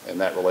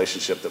 And that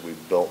relationship that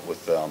we've built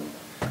with them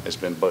has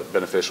been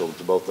beneficial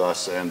to both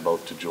us and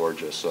both to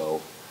Georgia.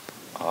 So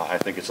I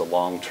think it's a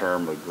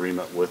long-term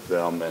agreement with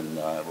them, and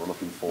we're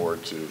looking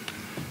forward to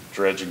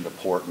dredging the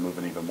port and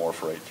moving even more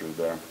freight through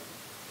there.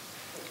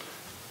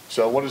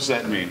 So what does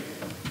that mean?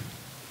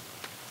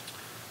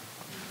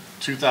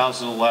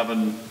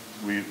 2011,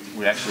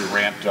 we actually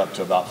ramped up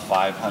to about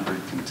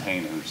 500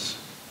 containers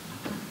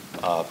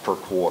per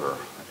quarter.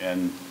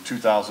 In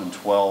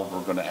 2012,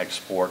 we're going to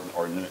export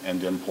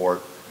and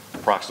import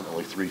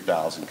approximately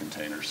 3,000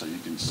 containers. So you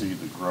can see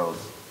the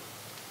growth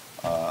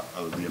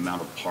of the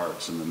amount of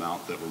parts and the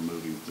amount that we're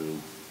moving through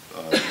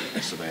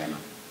Savannah.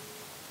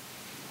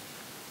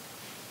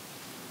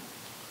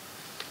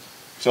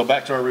 So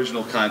back to our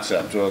original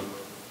concept.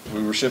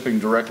 We were shipping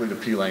directly to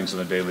P lanes on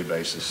a daily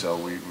basis. So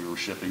we were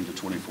shipping to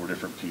 24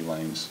 different P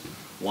lanes.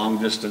 Long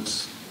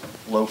distance,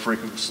 low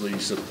frequency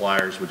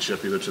suppliers would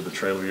ship either to the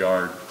trailer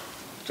yard,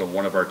 to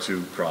one of our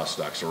two cross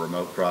docks, a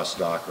remote cross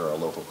dock or a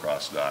local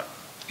cross dock.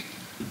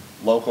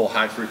 Local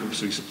high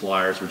frequency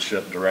suppliers would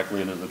ship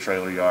directly into the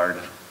trailer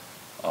yard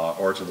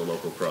or to the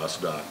local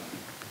cross dock.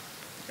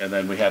 And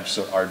then we have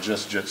our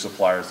Just Jet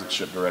suppliers that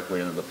ship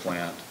directly into the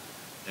plant.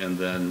 And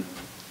then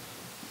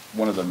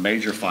one of the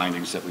major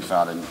findings that we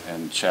found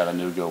in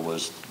Chattanooga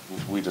was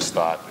we just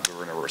thought if we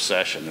were in a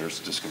recession, there's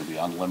just going to be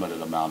unlimited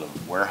amount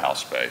of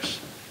warehouse space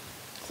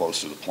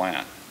close to the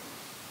plant.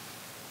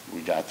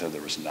 We got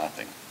there was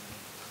nothing.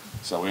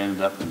 So we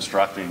ended up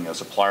constructing a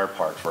supplier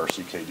park for our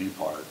CKD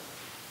part,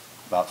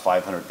 about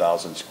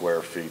 500,000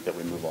 square feet that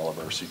we move all of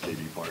our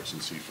CKD parts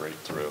and sea freight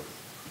through.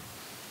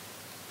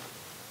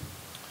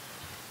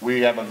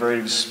 We have a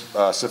very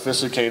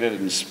sophisticated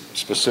and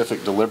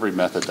specific delivery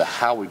method to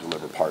how we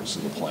deliver parts to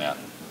the plant.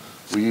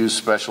 We use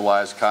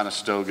specialized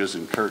Conestogas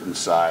and curtain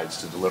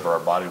sides to deliver our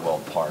body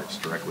weld parts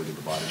directly to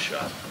the body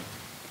shop.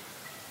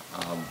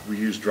 We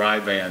use dry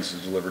vans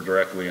to deliver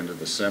directly into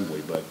the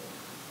assembly, but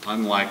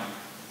unlike,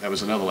 that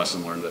was another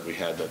lesson learned that we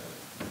had, that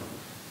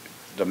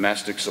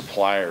domestic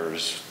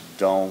suppliers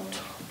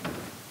don't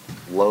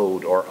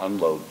load or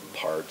unload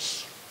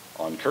parts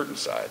on curtain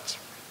sides.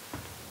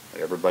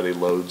 Everybody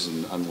loads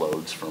and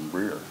unloads from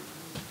rear.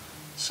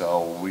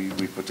 So we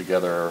put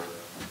together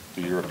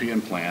the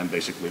European plan,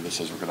 basically that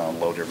says we're going to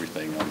unload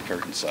everything on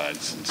curtain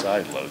sides and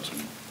side loads.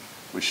 And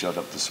we showed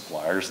up to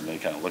suppliers and they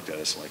kind of looked at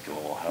us like,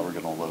 well, how are we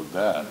going to load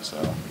that?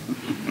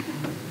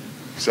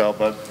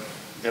 But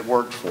it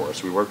worked for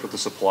us. We worked with the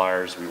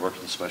suppliers, we worked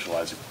with the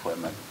specialized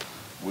equipment.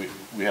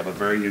 We have a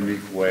very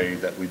unique way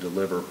that we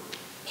deliver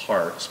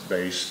parts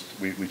based,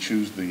 we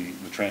choose the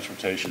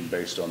transportation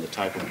based on the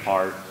type of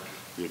part,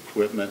 the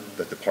equipment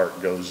that the part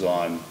goes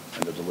on,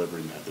 and the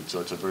delivery method. So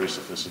it's a very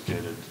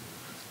sophisticated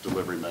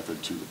delivery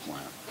method to the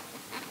plant.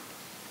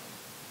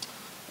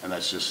 And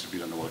that's just, if you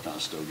don't know what a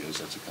Conestoga is,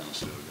 that's a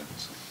Conestoga.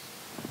 It's a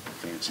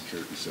fancy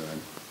curtain side.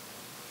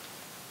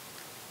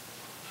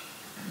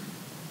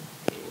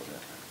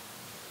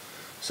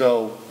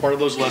 So part of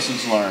those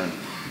lessons learned,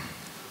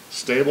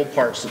 stable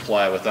part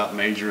supply without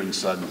major and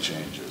sudden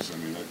changes. I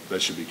mean,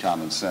 that should be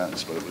common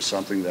sense, but it was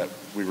something that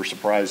we were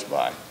surprised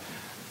by.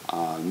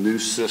 New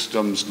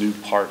systems, new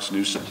parts,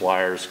 new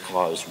suppliers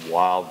cause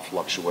wild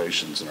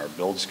fluctuations in our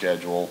build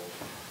schedule,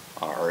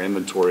 our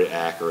inventory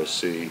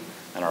accuracy,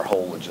 and our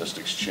whole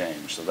logistics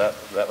change. So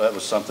that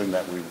was something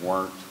that we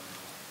weren't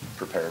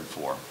prepared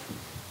for.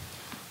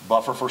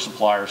 Buffer for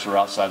suppliers who are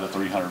outside the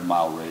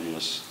 300-mile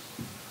radius.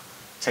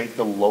 Take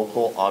the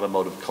local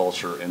automotive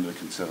culture into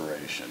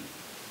consideration.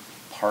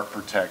 Part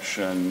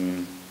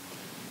protection,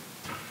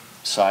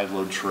 side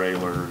load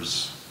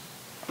trailers.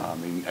 I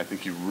mean, I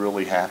think you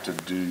really have to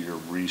do your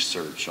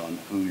research on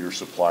who your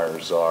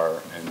suppliers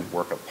are and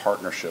work a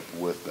partnership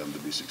with them to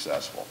be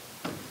successful.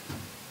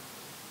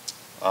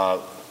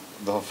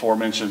 The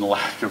aforementioned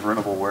lack of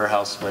rentable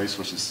warehouse space,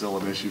 which is still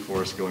an issue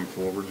for us going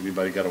forward.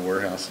 Anybody got a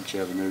warehouse in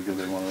Chattanooga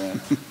they want to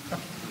rent?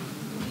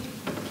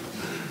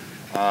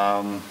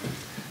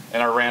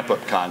 And our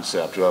ramp-up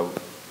concept.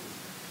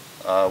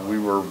 We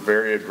were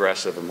very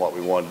aggressive in what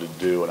we wanted to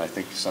do, and I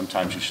think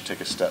sometimes you should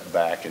take a step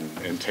back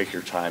and take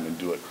your time and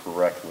do it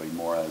correctly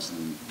more as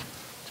than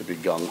to be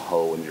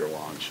gung-ho in your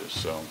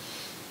launches.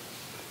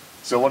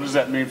 So what does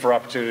that mean for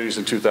opportunities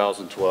in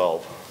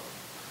 2012?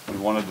 We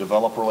want to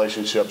develop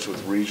relationships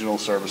with regional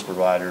service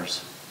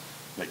providers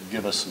that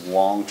give us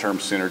long-term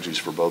synergies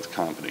for both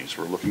companies.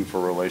 We're looking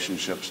for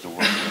relationships to work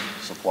with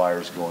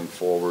suppliers going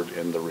forward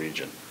in the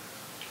region.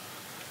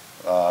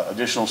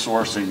 Additional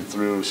sourcing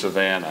through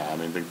Savannah. I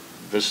mean,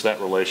 that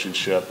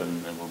relationship,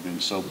 and we're being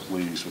so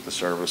pleased with the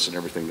service and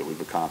everything that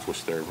we've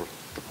accomplished there with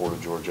the Port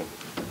of Georgia.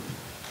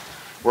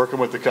 Working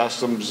with the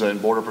Customs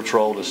and Border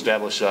Patrol to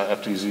establish a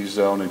FTZ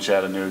zone in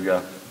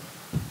Chattanooga,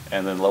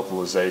 and then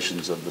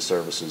localizations of the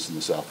services in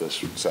the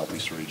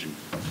southeast region.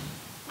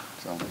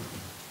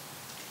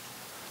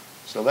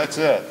 So that's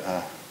it.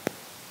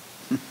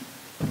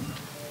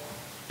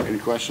 Any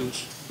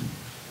questions?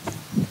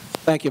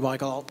 Thank you,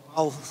 Michael.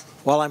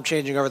 While I'm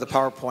changing over the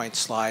PowerPoint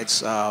slides,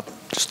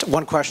 just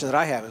one question that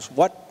I have is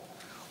what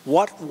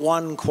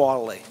one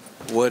quality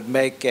would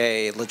make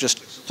a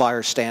logistics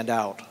supplier stand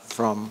out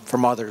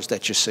from others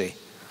that you see?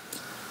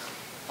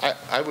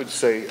 I would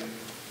say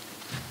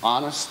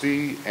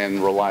honesty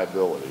and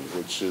reliability,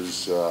 which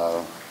is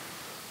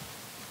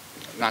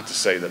not to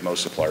say that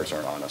most suppliers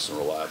aren't honest and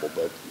reliable,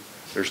 but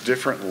there's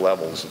different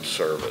levels of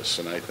service,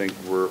 and I think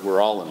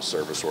we're all in a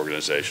service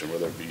organization,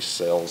 whether it be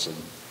sales of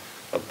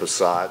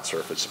Passats or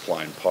if it's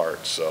supplying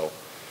parts. So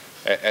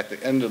at the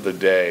end of the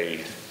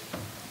day,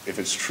 if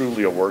it's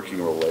truly a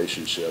working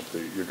relationship,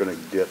 that you're going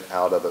to get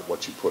out of it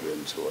what you put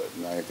into it.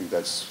 And I think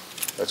that's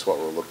what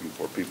we're looking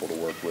for people to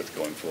work with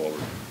going forward.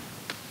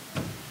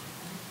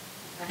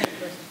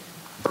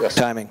 Yes.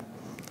 Timing.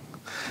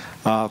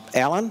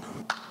 Alan?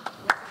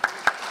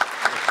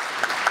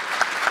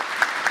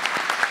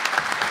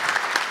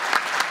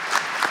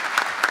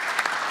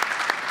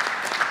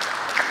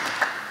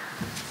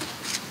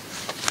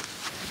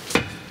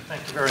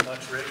 Thank you very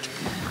much, Rick.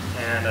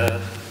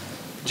 And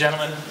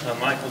gentlemen,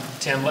 Michael,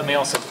 Tim, let me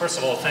also, first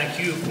of all, thank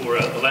you for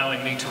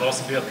allowing me to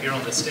also be up here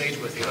on the stage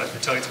with you. I can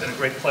tell you it's been a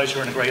great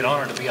pleasure and a great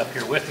honor to be up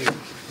here with you.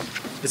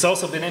 It's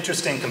also been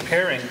interesting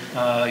comparing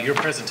your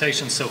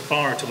presentation so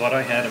far to what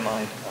I had in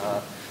mind.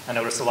 I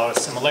noticed a lot of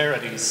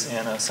similarities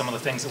in some of the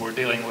things that we're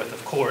dealing with,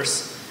 of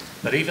course,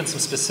 but even some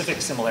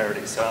specific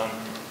similarities,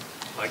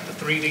 like the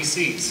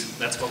 3DCs.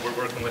 That's what we're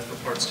working with for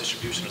parts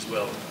distribution as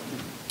well.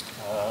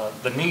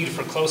 The need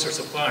for closer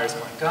suppliers.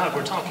 My God,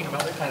 we're talking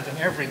about that kind of thing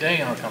every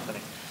day in our company.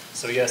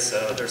 So yes,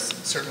 there's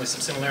certainly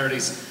some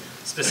similarities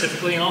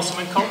specifically and also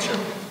in culture.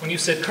 When you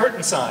said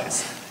curtain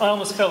size, I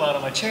almost fell out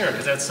of my chair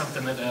because that's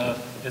something that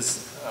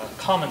is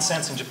common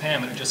sense in Japan,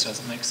 but it just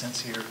doesn't make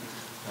sense here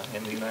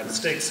in the United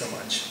States so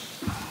much.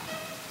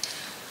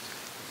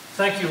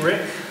 Thank you,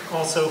 Rick,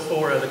 also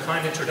for the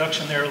kind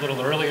introduction there a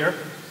little earlier.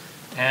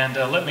 And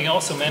let me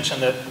also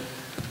mention that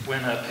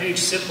when Paige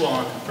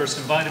Siplon first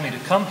invited me to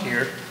come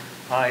here,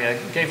 I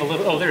gave a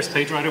little, oh, there's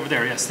Paige right over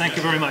there. Yes, thank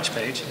you very much,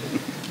 Paige.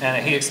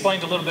 And he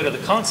explained a little bit of the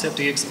concept.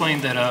 He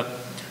explained that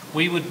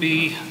we would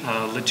be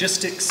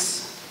logistics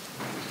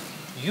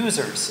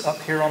users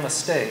up here on the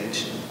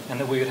stage, and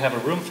that we would have a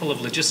room full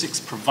of logistics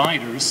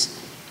providers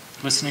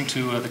listening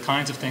to the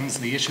kinds of things,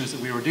 the issues that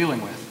we were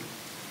dealing with.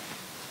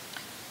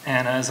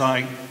 And as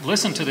I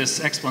listened to this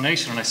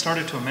explanation and I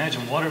started to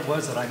imagine what it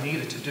was that I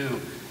needed to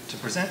do to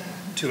present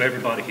to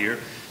everybody here,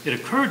 it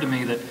occurred to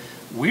me that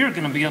we're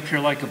going to be up here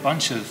like a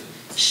bunch of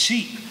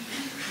sheep.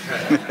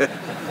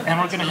 And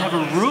we're going to have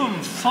a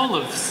room full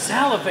of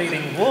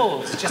salivating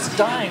wolves just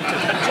dying to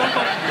jump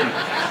up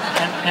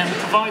and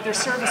provide their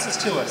services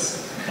to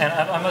us. And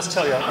I must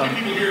tell you,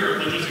 people here are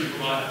logistic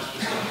providers.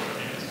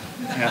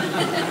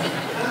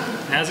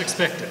 yeah, as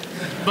expected.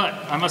 But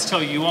I must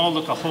tell you, you all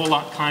look a whole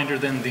lot kinder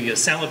than the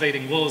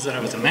salivating wolves that I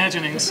was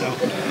imagining. So,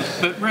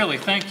 but really,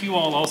 thank you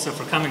all also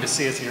for coming to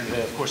see us here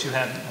today. Of course, you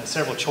had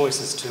several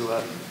choices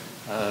to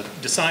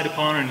decide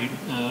upon,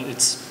 and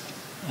it's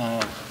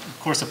of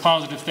course a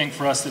positive thing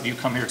for us that you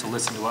come here to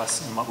listen to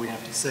us and what we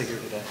have to say here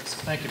today. So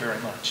thank you very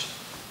much.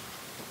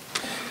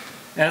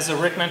 As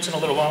Rick mentioned a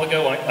little while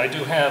ago, I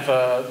do have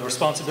the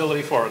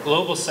responsibility for our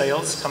global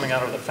sales coming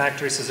out of the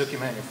factory, Suzuki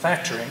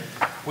Manufacturing,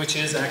 which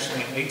is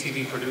actually an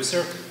ATV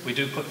producer. We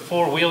do put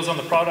 4 wheels on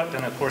the product,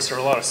 and of course there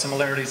are a lot of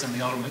similarities in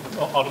the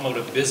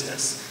automotive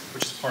business,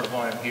 which is part of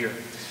why I'm here.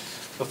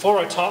 Before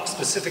I talk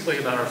specifically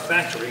about our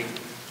factory,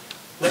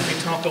 let me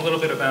talk a little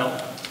bit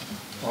about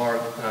our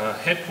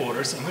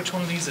headquarters, and which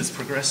one of these is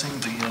progressing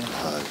the...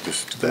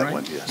 Just that right?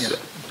 one, yes. Yeah.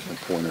 The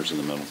pointer's in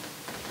the middle.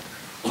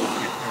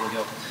 There we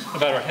go.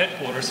 About our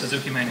headquarters,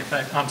 Suzuki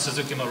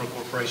Motor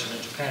Corporation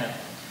in Japan.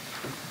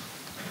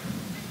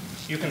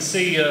 You can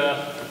see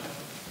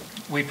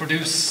we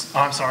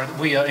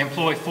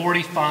employ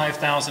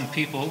 45,000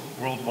 people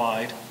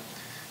worldwide,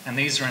 and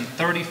these are in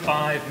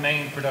 35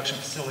 main production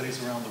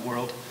facilities around the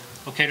world,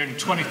 located in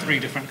 23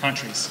 different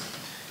countries.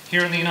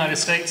 Here in the United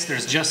States,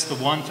 there's just the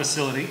one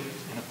facility,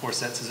 and of course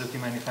that's Suzuki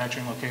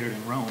Manufacturing located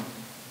in Rome.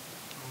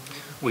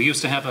 We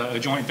used to have a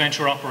joint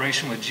venture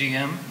operation with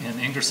GM in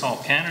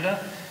Ingersoll,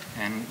 Canada,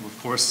 and of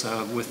course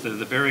with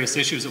the various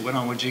issues that went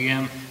on with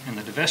GM and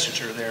the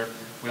divestiture there,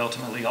 we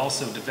ultimately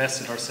also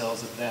divested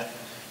ourselves of that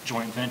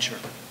joint venture.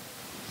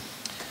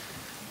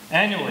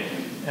 Annually,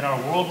 in our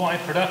worldwide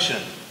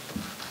production,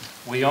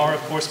 we are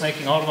of course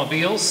making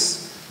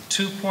automobiles,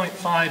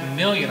 2.5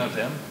 million of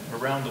them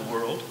around the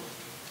world.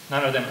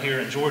 None of them here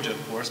in Georgia,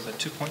 of course, but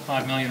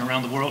 2.5 million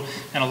around the world.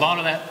 And a lot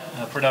of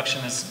that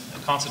production is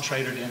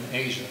concentrated in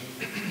Asia,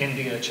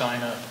 India,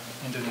 China,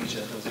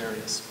 Indonesia, those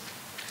areas.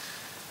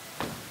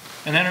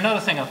 And then another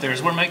thing up there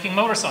is we're making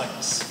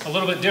motorcycles. A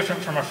little bit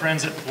different from our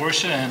friends at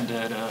Porsche and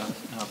at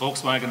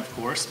Volkswagen, of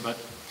course, but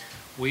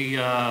we,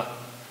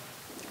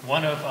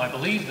 one of, I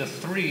believe, the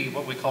 3,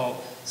 what we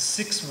call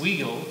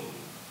 6-wheel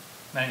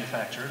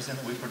manufacturers, and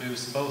we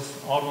produce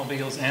both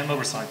automobiles and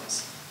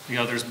motorcycles. The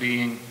others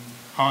being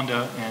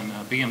Honda and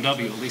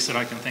BMW, at least that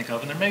I can think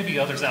of. And there may be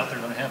others out there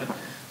that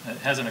it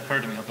hasn't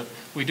occurred to me, but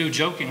we do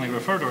jokingly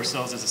refer to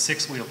ourselves as a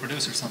 6-wheel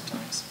producer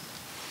sometimes.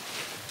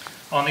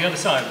 On the other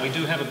side, we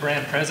do have a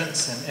brand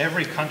presence in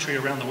every country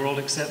around the world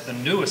except the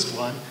newest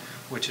one,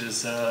 which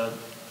is the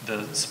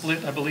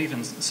split, I believe,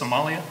 in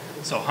Somalia.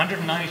 So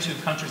 192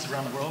 countries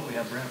around the world we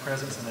have brand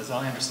presence, and as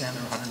I understand,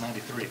 there are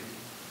 193.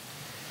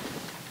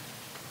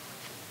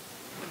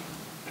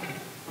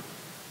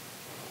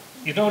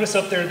 You notice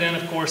up there then,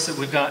 of course, that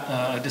we've got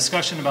a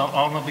discussion about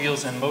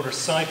automobiles and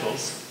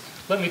motorcycles.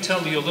 Let me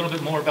tell you a little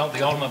bit more about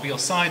the automobile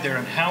side there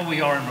and how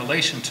we are in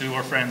relation to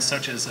our friends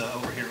such as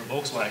over here at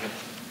Volkswagen.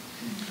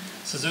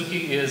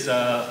 Suzuki is,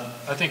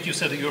 I think you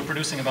said that you were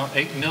producing about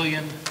 8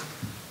 million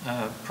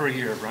per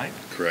year, right?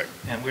 Correct.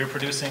 And we're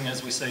producing,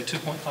 as we say,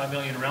 2.5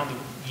 million around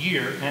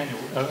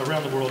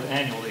the world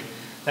annually.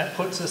 That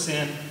puts us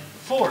in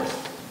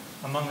 4th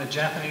among the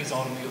Japanese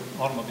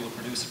automobile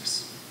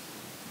producers.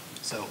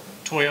 So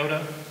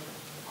Toyota,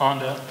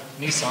 Honda,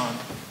 Nissan,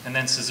 and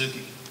then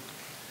Suzuki.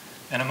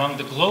 And among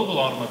the global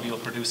automobile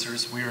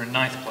producers, we are in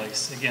 9th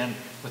place, again,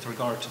 with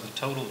regard to the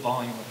total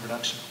volume of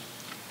production.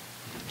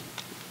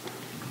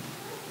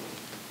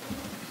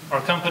 Our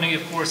company,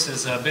 of course,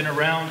 has been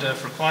around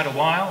for quite a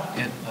while.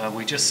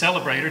 We just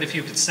celebrated, if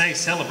you could say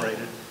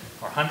celebrated,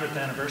 our 100th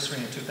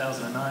anniversary in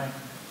 2009.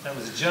 That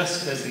was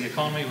just as the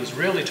economy was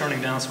really turning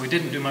down, so we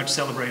didn't do much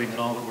celebrating at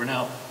all, but we're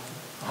now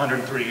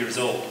 103 years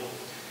old.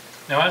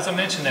 Now, as I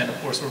mentioned then,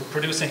 of course, we're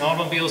producing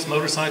automobiles,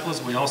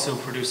 motorcycles. We also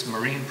produce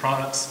marine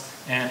products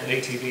and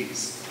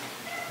ATVs.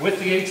 With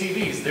the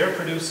ATVs, they're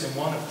produced in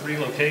one of 3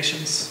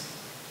 locations.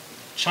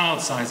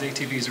 Child-size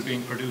ATVs are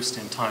being produced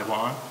in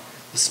Taiwan.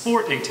 The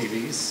sport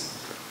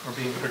ATVs are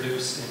being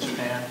produced in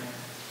Japan,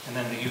 and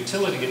then the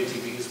utility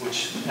ATVs,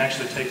 which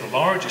actually take the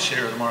largest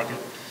share of the market,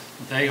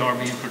 they are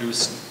being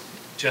produced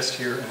just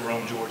here in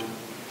Rome, Georgia.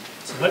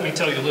 So let me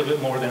tell you a little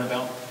bit more then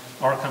about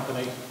our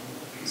company,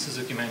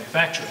 Suzuki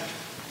Manufacturing.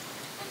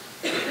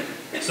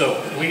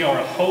 So we are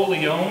a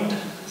wholly owned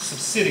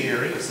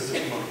subsidiary of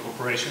Suzuki Motor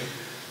Corporation,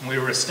 and we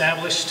were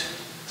established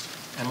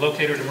and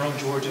located in Rome,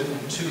 Georgia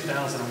in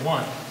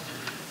 2001.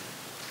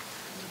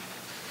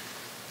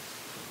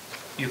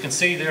 You can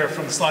see there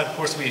from the slide, of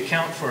course, we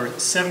account for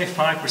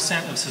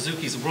 75% of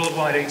Suzuki's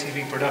worldwide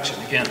ATV production.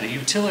 Again, the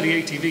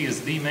utility ATV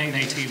is the main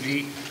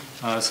ATV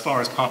as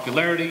far as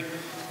popularity,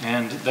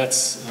 and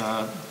that's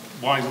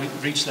why we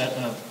reached that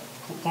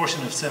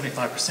portion of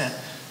 75%.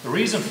 The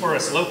reason for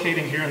us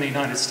locating here in the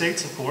United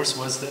States, of course,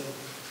 was that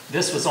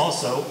this was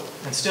also,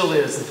 and still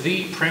is,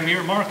 the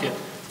premier market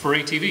for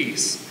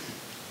ATVs.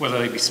 Whether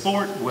they be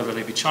sport, whether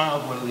they be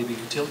child, whether they be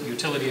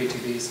utility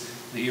ATVs,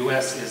 the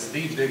U.S. is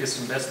the biggest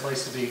and best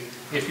place to be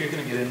if you're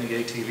going to get in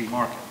the ATV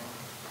market.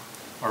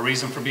 Our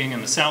reason for being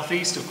in the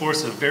Southeast, of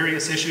course, of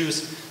various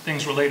issues,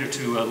 things related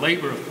to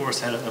labor, of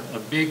course, had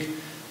a big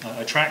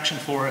attraction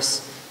for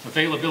us.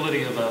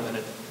 Availability of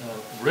a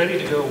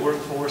ready-to-go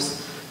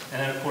workforce,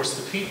 and then, of course,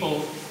 the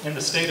people in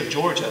the state of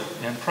Georgia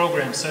and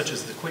programs such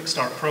as the Quick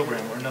Start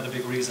program were another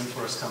big reason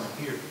for us coming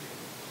here.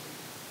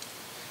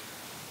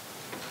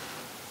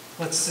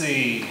 Let's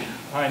see,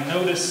 I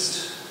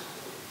noticed,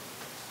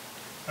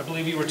 I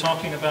believe you were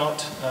talking about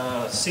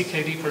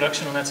CKD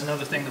production, and that's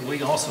another thing that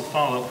we also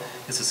follow.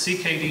 It's a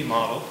CKD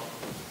model.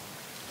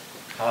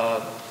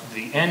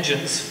 The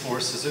engines for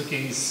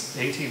Suzuki's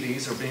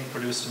ATVs are being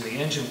produced in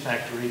the engine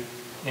factory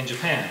in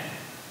Japan.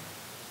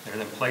 They're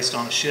then placed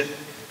on a ship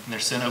and they're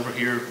sent over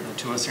here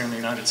to us here in the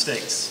United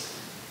States.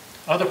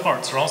 Other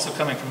parts are also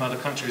coming from other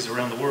countries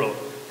around the world,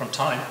 from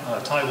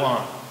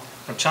Taiwan,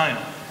 from China,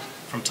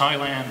 from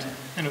Thailand,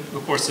 and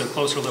of course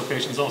closer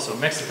locations also,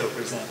 Mexico, for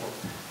example,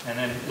 and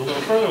then a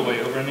little further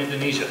away over in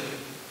Indonesia.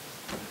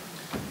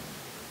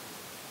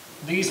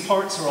 These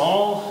parts are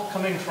all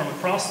coming from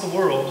across the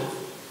world,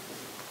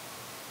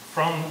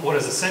 from what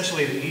is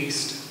essentially the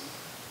east,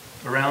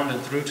 around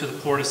and through to the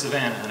Port of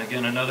Savannah. And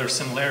again, another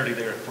similarity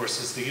there, of course,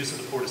 is the use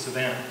of the Port of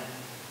Savannah.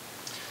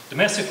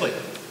 Domestically,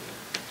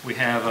 we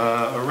have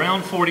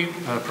around 40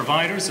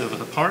 providers of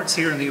the parts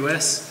here in the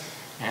U.S.,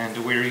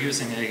 and we're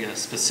using a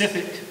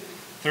specific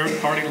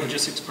third-party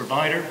logistics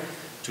provider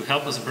to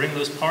help us bring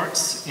those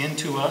parts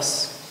into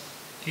us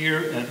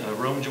here at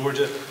Rome,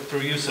 Georgia,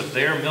 through use of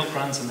their milk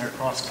runs and their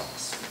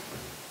crosstalks.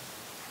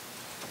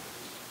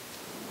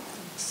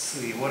 Let's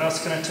see, what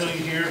else can I tell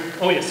you here?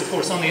 Oh yes, of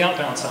course, on the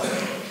outbound side,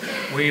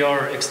 we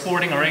are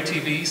exporting our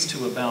ATVs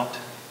to about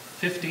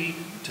 50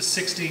 to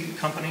 60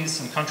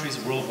 companies and countries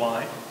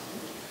worldwide.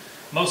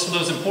 Most of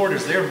those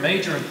importers, they're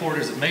major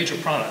importers of major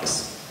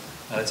products.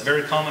 It's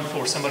very common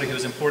for somebody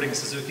who's importing a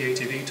Suzuki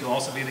ATV to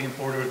also be the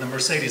importer of the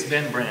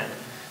Mercedes-Benz brand,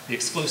 the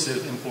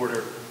exclusive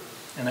importer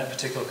in that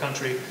particular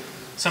country.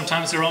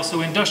 Sometimes they're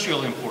also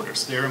industrial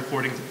importers. They're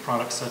importing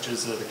products such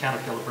as the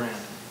Caterpillar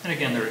brand. And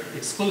again, they're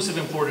exclusive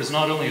importers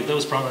not only of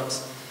those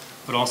products,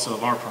 but also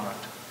of our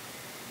product.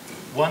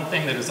 One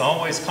thing that is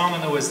always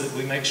common, though, is that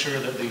we make sure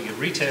that the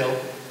retail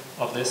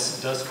of this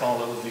does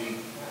follow the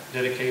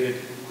dedicated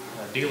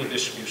dealer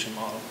distribution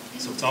model.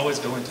 So it's always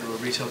going through a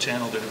retail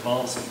channel that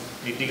involves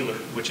a dealer,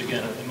 which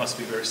again, it must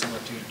be very similar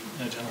to you,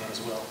 gentlemen,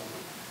 as well.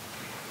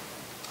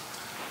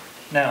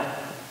 Now,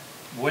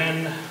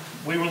 when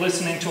we were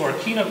listening to our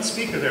keynote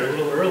speaker there a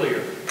little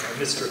earlier,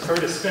 Mr.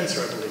 Curtis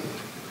Spencer, I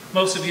believe.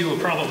 Most of you have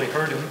probably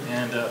heard him,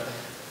 and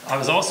I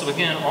was also,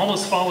 again,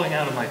 almost falling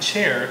out of my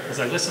chair as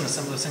I listened to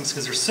some of those things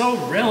because they're so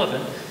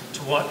relevant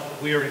to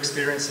what we are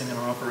experiencing in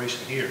our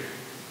operation here.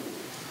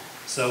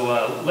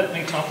 So let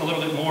me talk a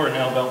little bit more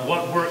now about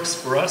what works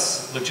for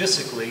us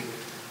logistically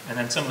and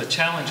then some of the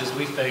challenges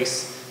we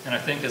face. And I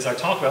think as I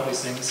talk about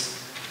these things,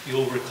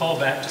 you'll recall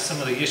back to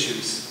some of the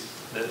issues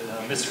that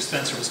Mr.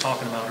 Spencer was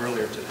talking about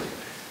earlier today.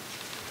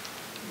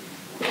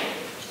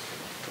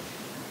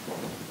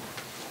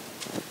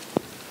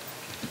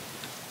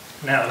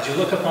 Now, as you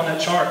look up on that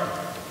chart,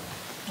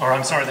 or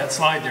I'm sorry, that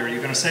slide there,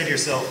 you're going to say to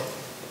yourself,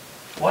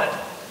 what?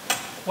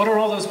 What are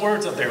all those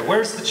words up there?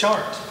 Where's the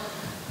chart?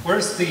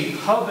 Where's the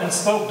hub and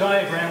spoke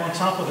diagram on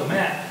top of the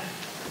map?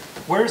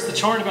 Where's the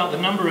chart about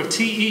the number of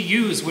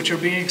TEUs which are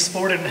being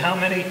exported and how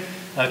many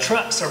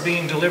trucks are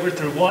being delivered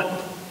through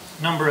what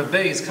number of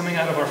bays coming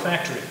out of our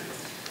factory?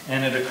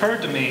 And it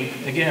occurred to me,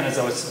 again, as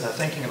I was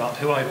thinking about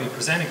who I'd be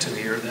presenting to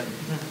here, that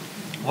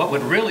what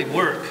would really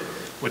work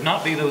would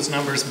not be those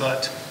numbers,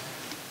 but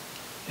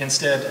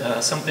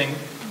instead something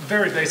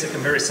very basic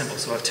and very simple.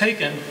 So I've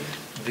taken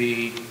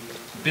the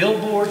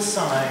billboard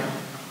sign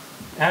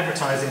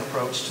advertising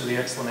approach to the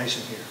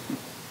explanation here.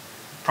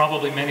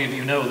 Probably many of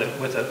you know that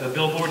with a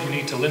billboard you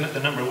need to limit the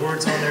number of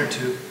words on there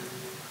to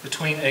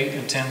between 8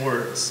 and 10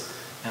 words.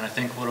 And I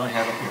think what do I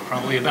have up here?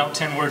 Probably about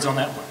 10 words on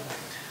that one.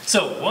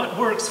 So what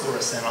works for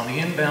us then on the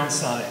inbound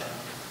side?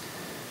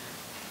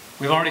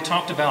 We've already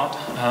talked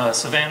about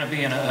Savannah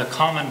being a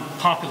common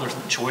popular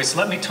choice.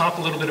 Let me talk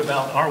a little bit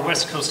about our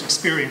West Coast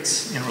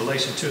experience in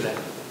relation to that.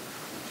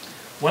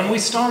 When we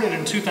started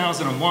in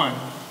 2001,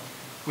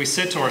 we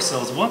said to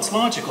ourselves, what's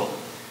logical?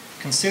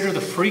 Consider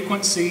the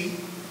frequency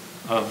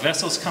of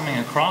vessels coming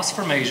across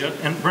from Asia.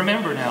 And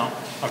remember now,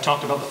 I've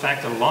talked about the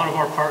fact that a lot of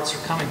our parts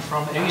are coming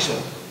from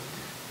Asia.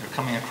 They're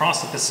coming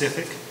across the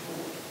Pacific.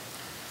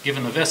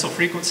 Given the vessel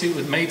frequency,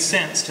 it made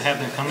sense to have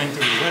them come in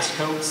through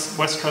the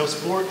West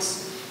Coast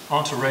ports,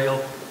 onto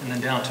rail, and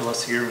then down to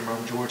us here in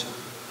Rome, Georgia.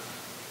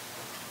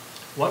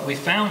 What we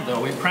found,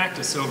 though, in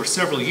practice over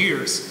several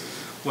years,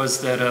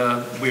 was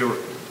that we were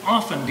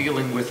often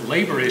dealing with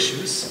labor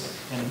issues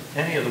in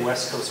any of the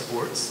West Coast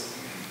ports.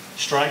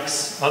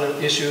 Strikes, other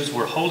issues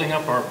were holding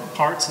up our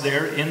parts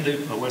there in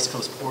the West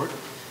Coast port.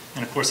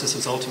 And of course, this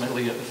was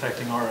ultimately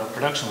affecting our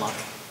production line.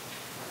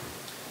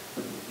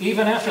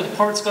 Even after the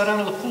parts got out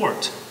of the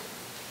port,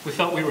 we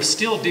felt we were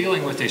still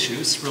dealing with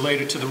issues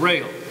related to the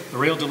rail. The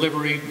rail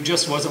delivery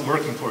just wasn't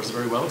working for us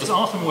very well. It was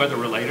often weather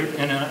related,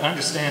 and I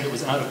understand it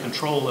was out of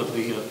control of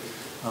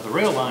the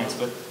rail lines,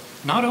 but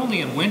not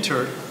only in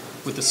winter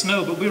with the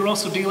snow, but we were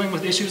also dealing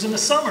with issues in the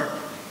summer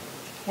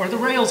where the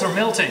rails are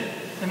melting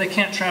and they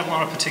can't travel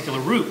on a particular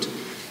route.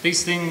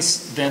 These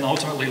things then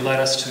ultimately led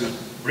us to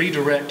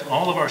redirect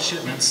all of our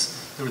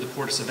shipments through the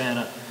Port of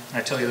Savannah. And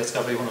I tell you, that's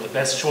got to be one of the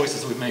best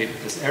choices we've made,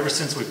 because ever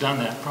since we've done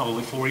that,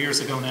 probably 4 years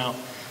ago now,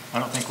 I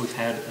don't think we've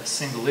had a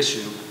single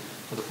issue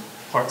for the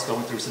parts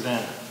going through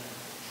Savannah.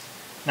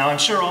 Now, I'm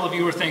sure all of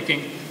you are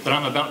thinking that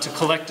I'm about to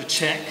collect a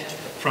check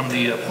from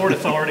the Port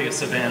Authority of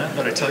Savannah,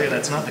 but I tell you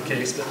that's not the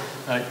case. But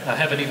I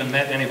haven't even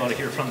met anybody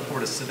here from the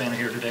Port of Savannah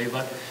here today,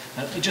 but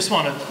I just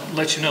want to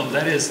let you know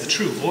that is the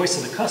true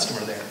voice of the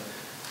customer there.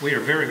 We are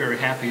very, very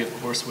happy,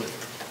 of course, with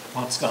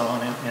what's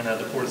gone on in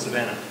the Port of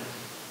Savannah.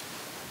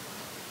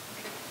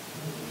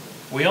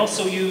 We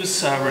also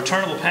use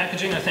returnable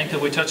packaging. I think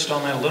that we touched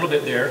on that a little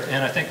bit there,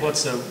 and I think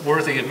what's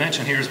worthy of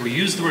mention here is we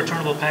use the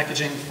returnable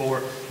packaging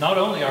for not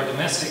only our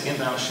domestic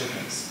inbound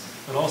shipments,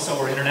 but also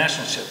our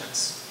international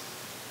shipments.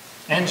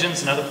 Engines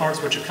and other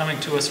parts which are coming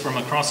to us from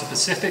across the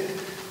Pacific,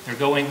 they're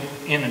going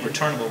in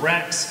returnable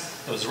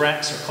racks. Those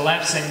racks are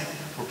collapsing.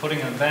 We're putting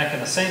them back in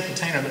the same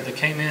container that they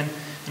came in,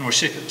 and we're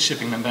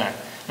shipping them back.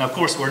 Now, of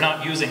course, we're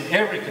not using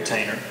every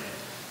container.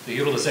 The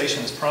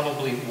utilization is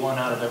probably 1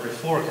 out of every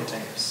 4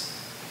 containers.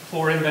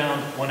 4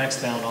 inbound, 1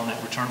 exbound on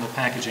that returnable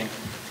packaging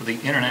for the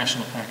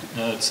international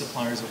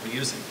suppliers that we're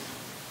using.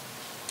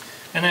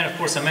 And then, of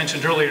course, I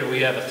mentioned earlier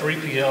we have a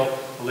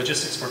 3PL, a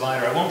logistics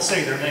provider. I won't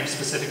say their name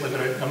specifically, but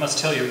I must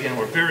tell you again,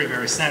 we're very,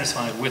 very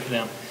satisfied with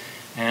them.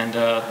 And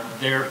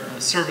their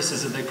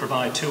services that they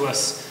provide to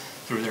us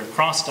through their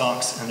cross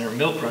docks and their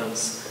milk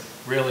runs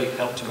really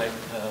help to make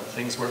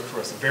things work for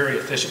us very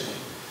efficiently.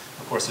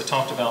 Of course, I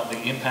talked about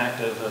the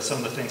impact of some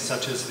of the things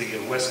such as the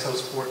West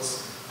Coast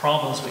ports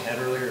problems we had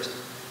earlier.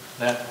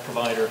 That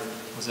provider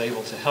was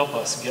able to help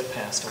us get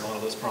past a lot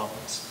of those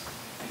problems.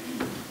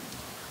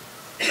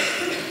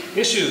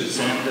 Issues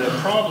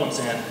and problems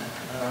and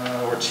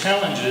or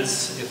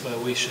challenges, if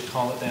we should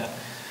call it that.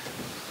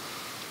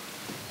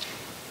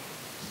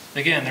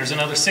 Again, there's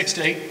another 6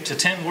 to 8 to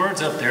 10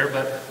 words up there,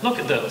 but look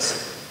at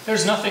those.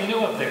 There's nothing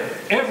new up there.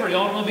 Every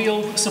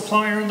automobile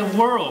supplier in the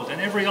world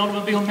and every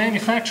automobile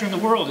manufacturer in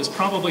the world is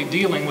probably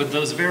dealing with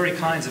those very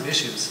kinds of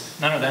issues.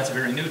 None of that's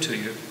very new to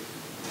you.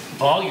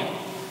 Volume.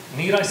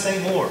 Need I say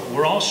more?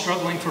 We're all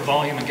struggling for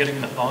volume and getting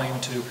enough volume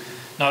to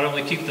not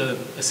only keep the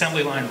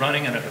assembly line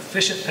running at an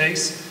efficient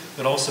pace,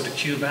 but also to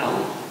cube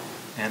out.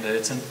 And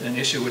it's an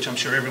issue which I'm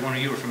sure every one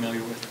of you are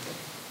familiar with.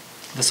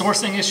 The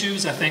sourcing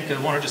issues, I think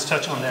I want to just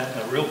touch on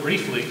that real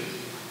briefly.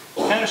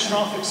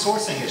 Catastrophic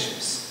sourcing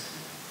issues.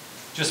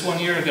 Just 1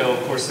 year ago,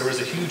 of course, there was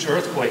a huge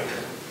earthquake,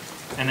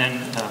 and then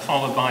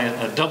followed by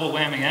a double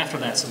whammy after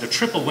that. So the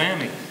triple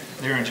whammy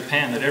there in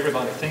Japan that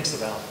everybody thinks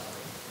about.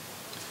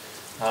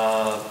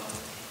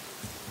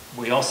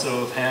 We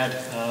also have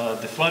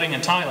had the flooding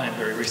in Thailand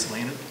very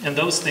recently, and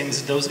those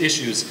things, those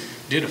issues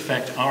did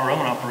affect our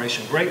own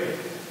operation greatly,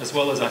 as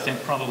well as I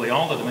think probably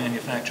all of the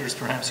manufacturers,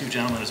 perhaps you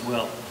gentlemen as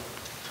well.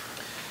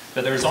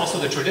 But there's also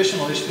the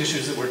traditional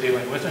issues that we're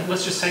dealing with. And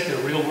let's just take a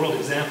real-world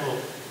example,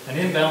 an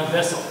inbound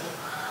vessel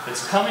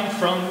that's coming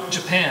from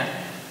Japan.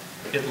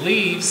 It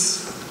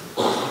leaves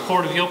the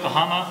port of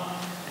Yokohama,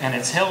 and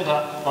it's held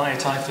up by a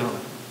typhoon.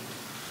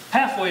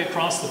 Halfway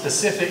across the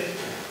Pacific,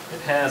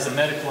 it has a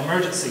medical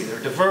emergency.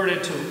 They're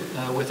diverted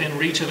to within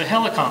reach of a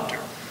helicopter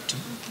to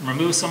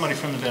remove somebody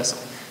from the vessel.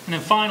 And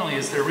then finally,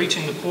 as they're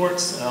reaching the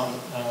ports,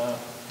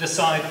 this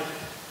side,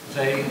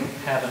 they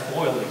have an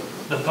oil leak.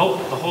 The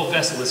whole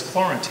vessel is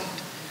quarantined.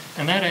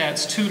 And that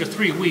adds 2 to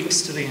 3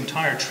 weeks to the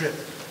entire trip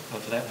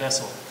of that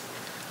vessel.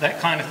 That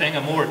kind of thing,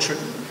 a more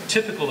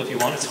typical, if you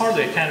want, it's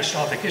hardly a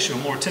catastrophic issue, a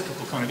more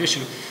typical kind of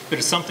issue, but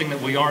it's something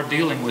that we are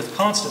dealing with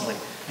constantly.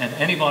 And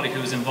anybody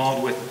who's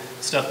involved with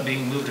stuff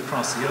being moved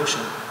across the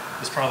ocean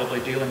is probably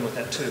dealing with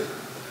that too.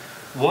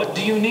 What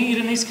do you need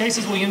in these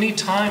cases? Well, you need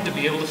time to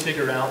be able to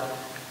figure out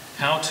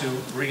how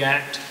to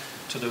react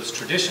to those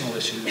traditional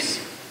issues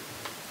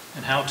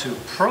and how to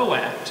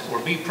proact or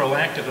be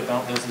proactive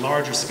about those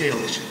larger scale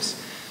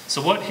issues.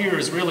 So what here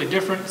is really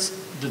different,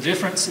 the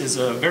difference is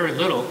very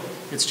little.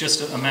 It's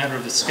just a matter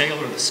of the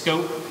scale or the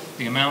scope,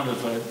 the amount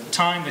of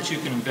time that you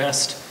can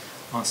invest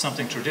on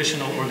something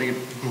traditional, or the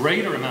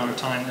greater amount of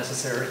time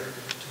necessary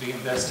to be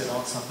invested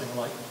on something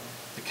like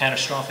the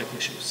catastrophic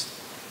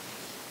issues.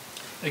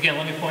 Again,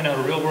 let me point out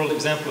a real-world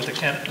example with a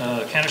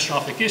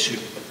catastrophic issue.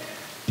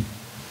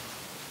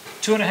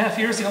 2.5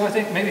 years ago, I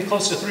think, maybe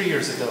close to 3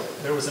 years ago,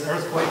 there was an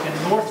earthquake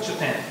in North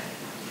Japan.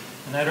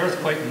 And that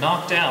earthquake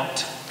knocked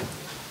out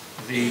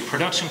the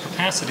production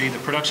capacity, the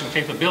production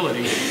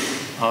capability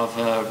of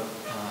a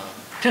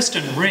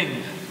piston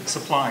ring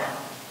supplier.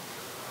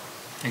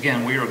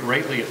 Again, we are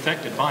greatly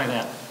affected by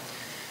that.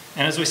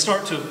 And as we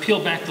start to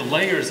peel back the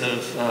layers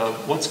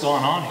of what's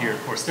going on here,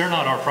 of course, they're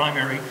not our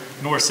primary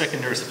nor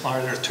secondary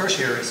supplier, they're a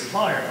tertiary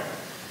supplier.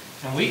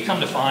 And we come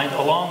to find,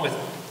 along with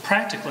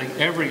practically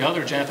every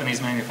other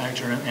Japanese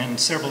manufacturer and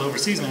several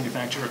overseas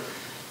manufacturers,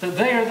 that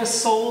they are the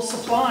sole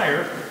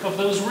supplier of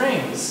those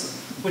rings,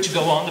 which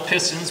go on the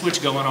pistons,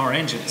 which go on our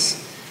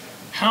engines.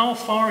 How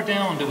far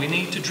down do we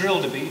need to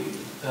drill to be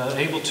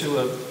able to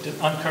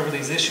uncover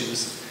these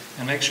issues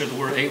and make sure that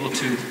we're able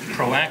to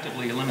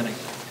proactively eliminate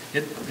them?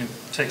 It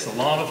takes a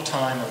lot of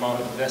time, a lot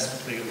of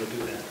investment to be able to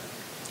do that.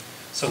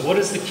 So what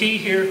is the key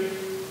here?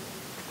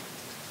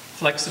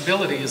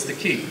 Flexibility is the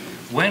key.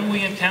 When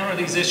we encounter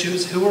these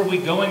issues, who are we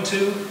going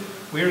to?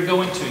 We are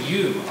going to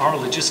you, our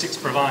logistics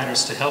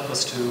providers, to help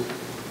us to,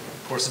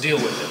 of course, deal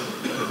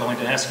with it. We're going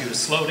to ask you to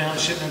slow down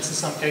shipments in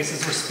some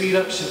cases or speed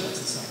up shipments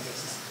in some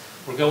cases.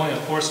 We're going, of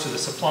course, to the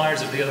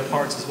suppliers of the other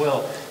parts as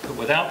well. But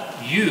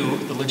without you,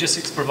 the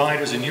logistics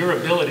providers, and your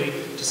ability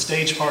to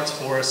stage parts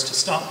for us, to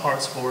stock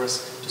parts for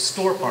us, to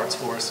store parts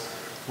for us,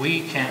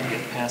 we can't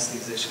get past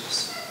these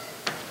issues.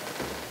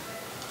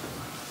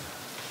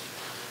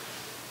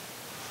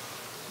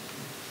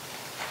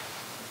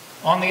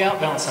 On the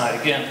outbound side,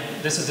 again,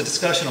 this is a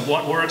discussion of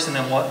what works and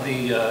then what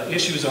the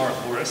issues are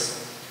for us.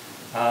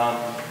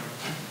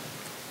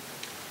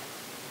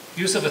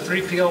 Use of a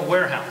 3PL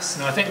warehouse.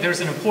 Now, I think there's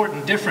an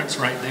important difference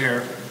right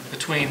there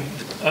between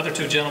the other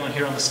two gentlemen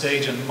here on the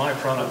stage and my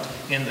product,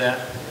 in that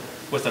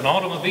with an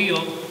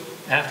automobile,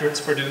 after it's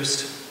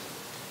produced,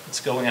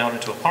 it's going out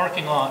into a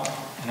parking lot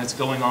and it's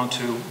going on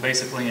to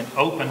basically an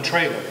open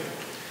trailer.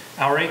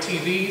 Our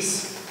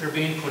ATVs, they're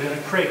being put in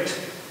a crate.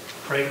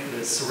 Crate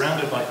is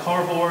surrounded by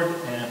cardboard,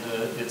 and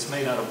it's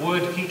made out of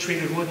wood,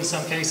 heat-treated wood in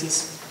some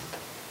cases.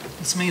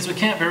 This means we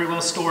can't very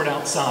well store it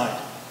outside.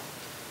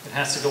 It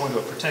has to go into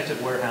a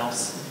protected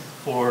warehouse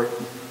for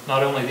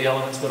not only the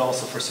elements, but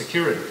also for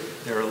security.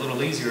 They're a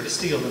little easier to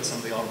steal than some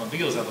of the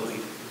automobiles, I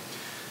believe.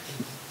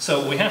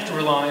 So we have to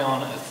rely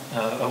on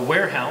a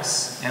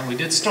warehouse, and we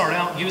did start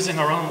out using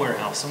our own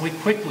warehouse, and we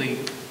quickly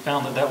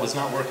found that that was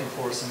not working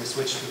for us, and we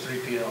switched to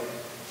 3PL.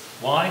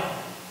 Why?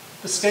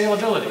 The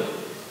scalability.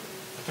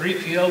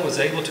 3PL was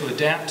able to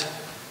adapt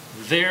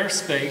their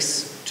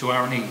space to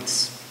our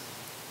needs.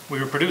 We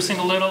were producing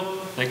a little,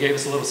 they gave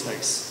us a little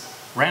space.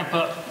 Ramp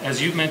up,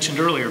 as you mentioned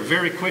earlier,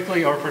 very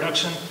quickly our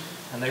production,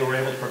 and they were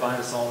able to provide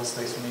us all the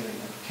space we needed.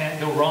 Can't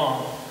go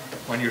wrong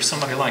when you're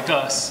somebody like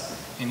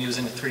us in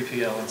using a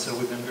 3PL, and so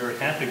we've been very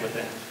happy with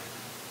that.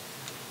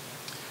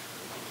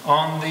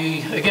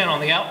 Again,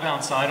 on the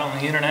outbound side, on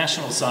the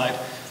international side,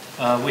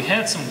 we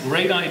had some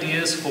great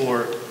ideas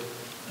for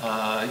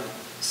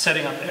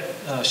setting up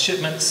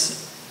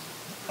shipments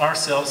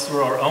ourselves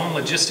through our own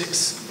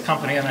logistics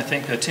company, and I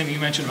think, Tim, you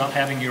mentioned about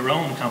having your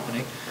own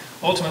company.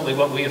 Ultimately,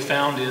 what we have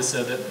found is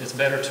that it's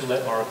better to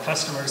let our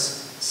customers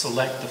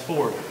select the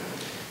forwarder.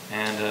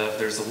 And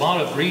there's a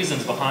lot of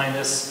reasons behind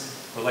this,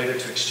 related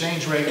to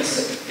exchange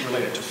rates,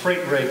 related to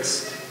freight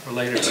rates,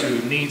 related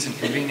to needs and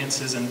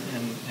conveniences,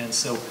 and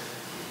so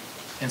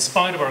in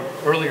spite of our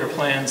earlier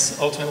plans,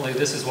 ultimately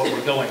this is what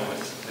we're going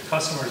with. The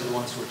customers are the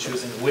ones who are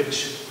choosing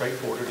which freight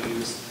forwarder to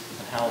use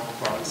and how the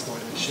product's going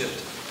to be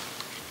shipped.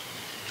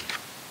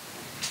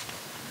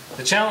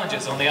 The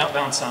challenges on the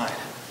outbound side.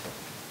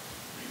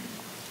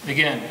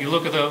 Again, you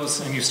look at those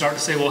and you start to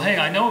say, well, hey,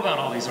 I know about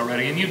all these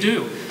already, and you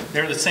do.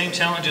 They're the same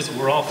challenges that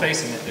we're all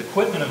facing.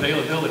 Equipment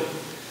availability.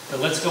 But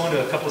let's go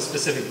into a couple of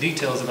specific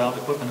details about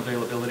equipment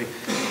availability.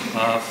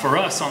 For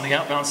us on the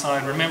outbound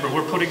side, remember,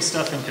 we're putting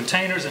stuff in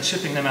containers and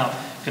shipping them out.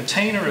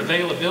 Container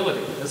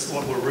availability, that's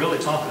what we're really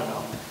talking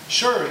about.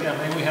 Sure, yeah,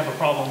 maybe we have a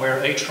problem where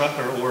a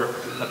trucker or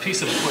a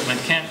piece of equipment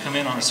can't come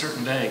in on a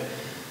certain day.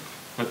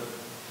 But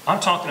I'm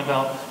talking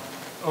about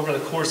over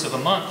the course of a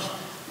month,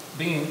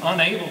 being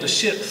unable to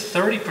ship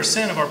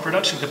 30% of our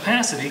production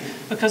capacity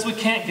because we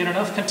can't get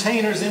enough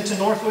containers into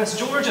Northwest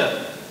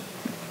Georgia.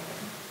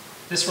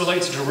 This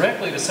relates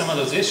directly to some of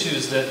those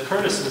issues that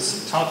Curtis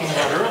was talking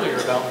about earlier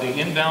about the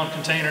inbound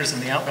containers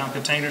and the outbound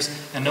containers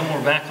and no more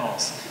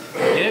backhauls.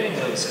 Getting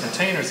those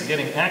containers and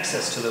getting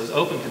access to those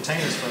open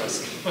containers for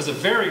us was a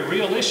very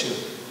real issue,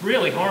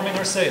 really harming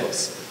our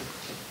sales.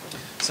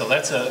 So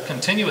that's a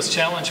continuous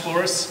challenge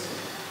for us.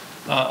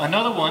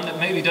 Another one that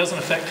maybe doesn't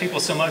affect people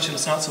so much and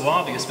it's not so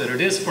obvious, but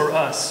it is for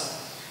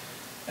us.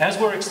 As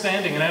we're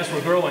expanding and as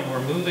we're growing,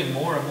 we're moving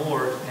more and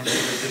more into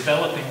the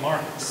developing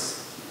markets.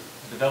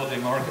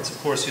 Developing markets, of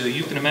course,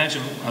 you can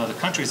imagine the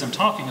countries I'm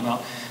talking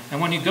about.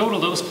 And when you go to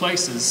those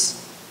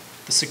places,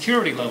 the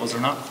security levels are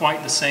not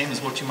quite the same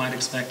as what you might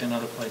expect in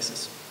other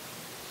places.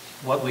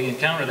 What we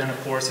encounter then, of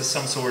course, is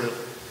some sort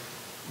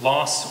of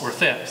loss or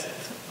theft.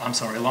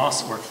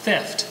 Loss or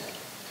theft.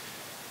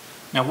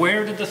 Now,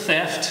 where did the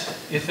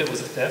theft, if it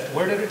was a theft,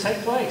 where did it take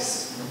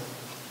place?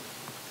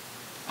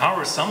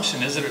 Our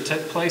assumption is that it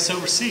took place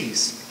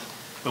overseas.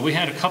 But we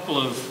had a couple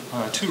of,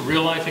 two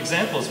real-life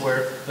examples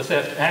where the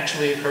theft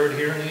actually occurred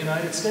here in the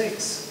United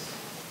States.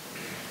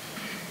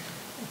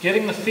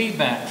 Getting the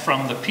feedback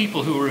from the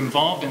people who were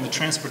involved in the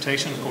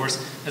transportation, of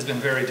course, has been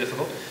very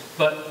difficult.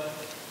 But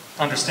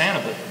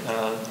understandably,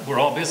 we're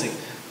all busy.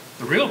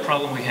 The real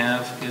problem we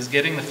have is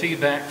getting the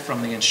feedback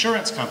from the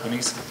insurance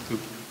companies who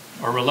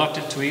are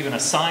reluctant to even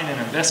assign an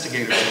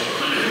investigator to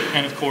it.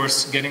 And of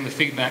course, getting the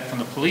feedback from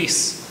the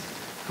police,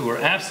 who are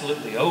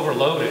absolutely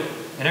overloaded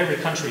in every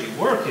country you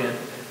work in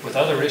with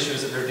other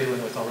issues that they're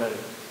dealing with already.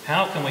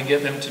 How can we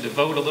get them to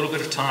devote a little bit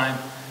of time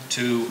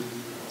to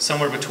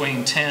somewhere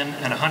between $10,000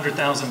 and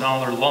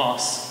 $100,000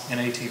 loss in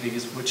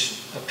ATVs,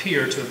 which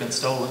appear to have been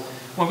stolen,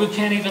 when we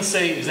can't even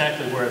say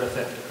exactly where the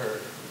theft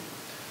occurred?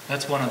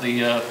 That's one of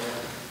the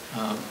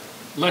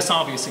less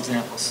obvious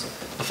examples.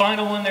 The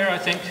final one there, I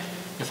think,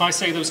 if I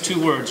say those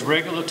two words,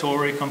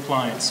 regulatory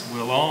compliance,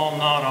 we'll all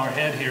nod our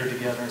head here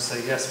together and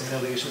say, yes, we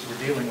know the issues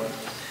we're dealing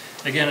with.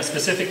 Again, a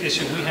specific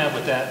issue we have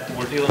with that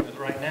we're dealing with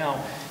right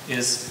now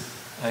is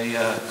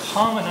a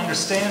common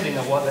understanding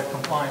of what that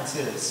compliance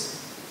is.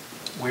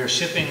 We're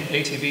shipping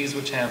ATVs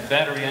which have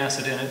battery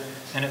acid in it,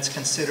 and it's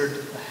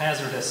considered a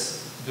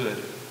hazardous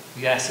good.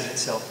 The acid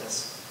itself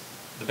is.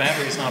 The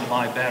battery is not a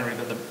live battery,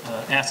 but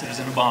the acid is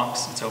in a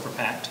box. It's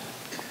overpacked.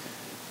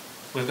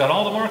 We've got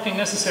all the marking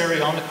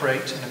necessary on the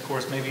crate, and of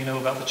course maybe you know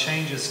about the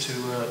changes to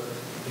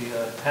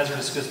the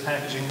hazardous goods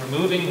packaging,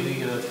 removing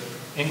the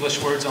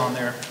English words on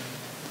there.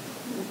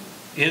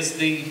 Is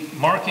the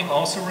marking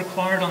also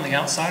required on the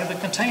outside of the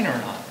container or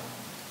not?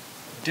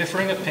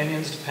 Differing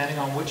opinions depending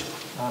on which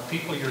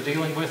people you're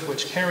dealing with,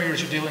 which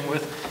carriers you're dealing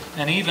with,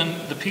 and even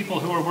the people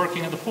who are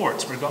working at the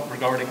ports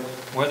regarding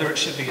whether it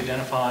should be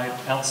identified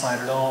outside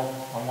at all,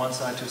 on one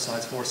side, two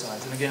sides, four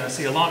sides. And again, I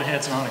see a lot of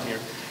heads nodding here.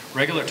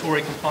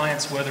 Regulatory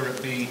compliance, whether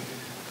it be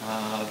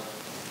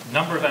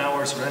number of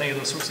hours or any of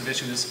those sorts of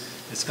issues,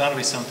 it's got to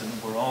be something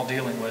that we're all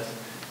dealing with.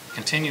 It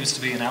continues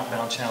to be an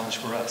outbound challenge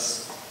for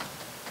us.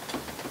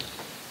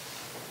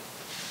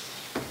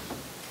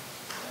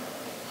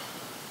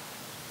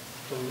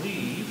 I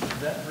believe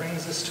that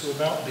brings us to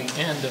about the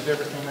end of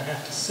everything I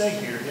have to say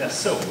here. Yes,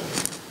 so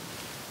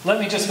let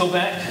me just go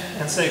back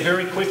and say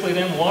very quickly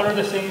then, what are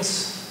the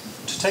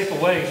things to take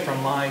away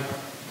from my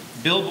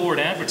billboard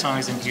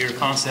advertising here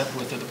concept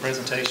with the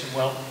presentation?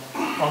 Well,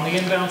 on the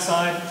inbound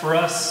side, for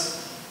us,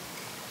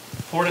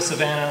 Port of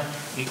Savannah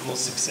equals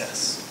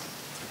success.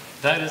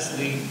 That is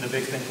the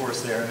big thing for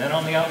us there. And then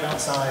on the outbound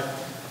side,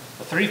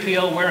 the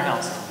 3PL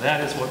warehousing,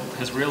 that is what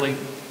has really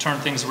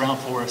turned things around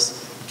for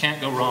us. We can't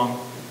go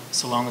wrong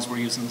so long as we're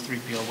using the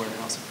 3PL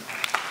warehousing.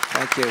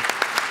 Thank you.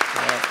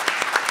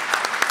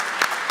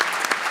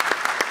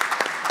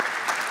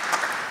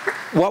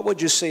 What would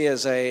you see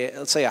as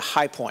let's say a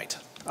high point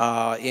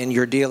in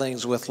your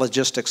dealings with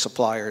logistics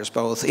suppliers,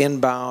 both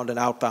inbound and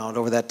outbound,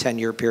 over that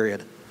 10-year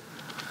period?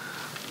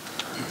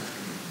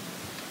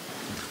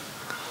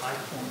 High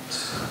point,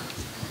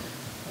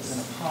 as in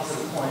a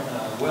positive point.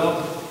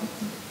 Well,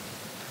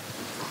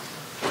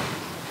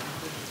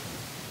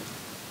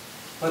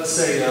 let's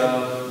say,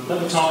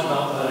 let me talk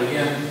about,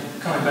 again,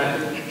 coming back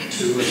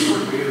to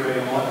sort of reiterate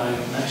on what I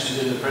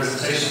mentioned in the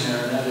presentation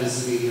there, and that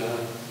is the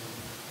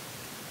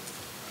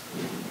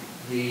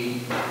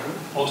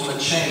ultimate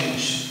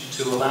change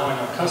to allowing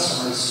our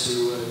customers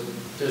to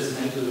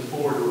designate who the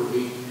forwarder would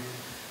be.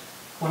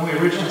 When we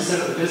originally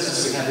set up the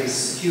business, we had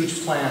these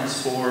huge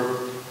plans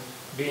for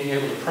being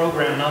able to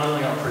program not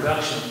only our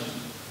production,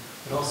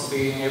 but also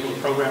being able to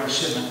program a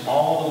shipment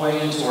all the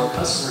way into our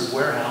customer's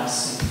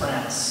warehouse in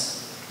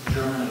France,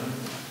 Germany.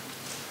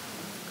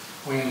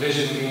 We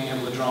envisioned being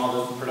able to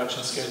draw the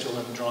production schedule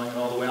and drawing it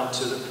all the way out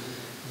to the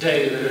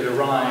day that it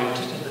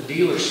arrived in the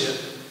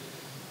dealership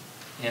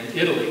in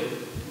Italy.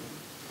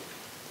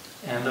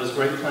 And those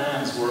great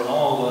plans were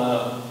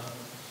all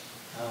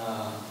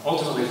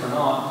ultimately for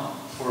naught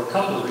for a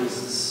couple of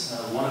reasons.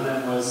 One of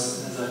them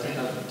was, as I think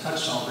I've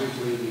touched on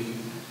briefly, the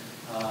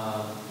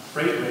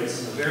freight rates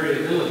and the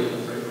variability of the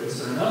freight rates.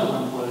 But another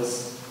one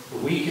was the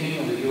weakening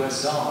of the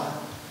U.S. dollar.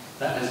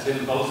 That has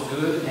been both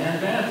good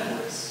and bad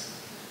for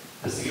us.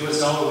 As the U.S.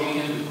 dollar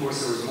weakened, of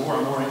course, there was more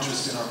and more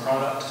interest in our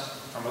product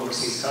from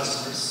overseas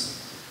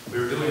customers. We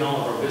were doing all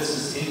of our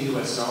business in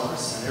U.S.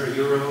 dollars, and their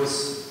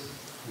euros,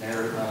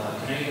 their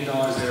Canadian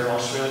dollars, their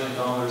Australian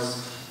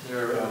dollars,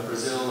 their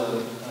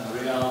Brazil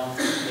real.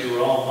 They were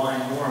all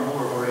buying more and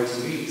more of our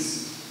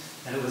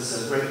ATVs, and it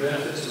was a great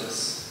benefit to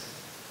us.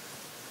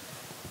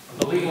 I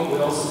believe what we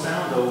also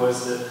found, though,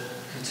 was that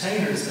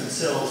containers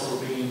themselves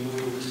were being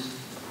moved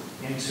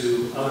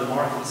into other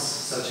markets,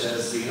 such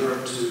as the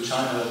Europe to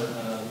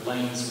China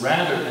lanes,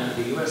 rather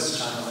than the U.S.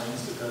 to China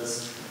lanes,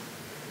 because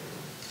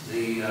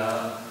the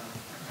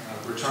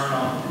return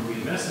on the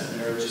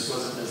investment there just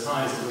wasn't as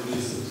high as it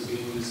was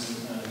being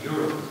used in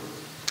Europe.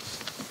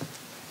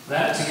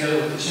 That,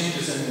 together with the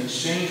changes in the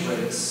exchange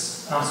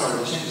rates,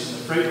 the changes in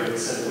the freight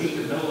rates, said that we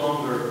could no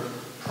longer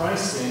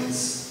price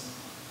things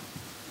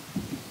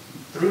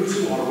through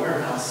to our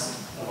warehouse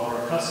of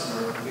our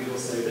customer and be able to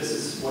say, this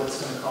is what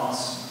it's going to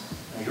cost,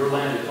 your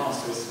landed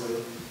cost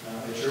basically,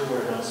 at your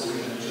warehouse or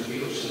even at your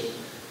dealership,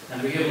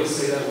 and be able to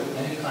say that with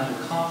any kind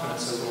of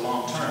confidence over the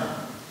long term.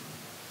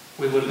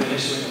 We would have been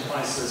issuing a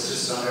price list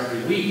just about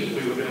every week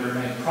if we were going to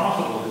remain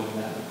profitable doing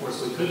that. Of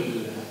course, we couldn't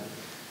do that.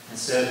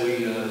 Instead,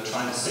 we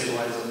tried to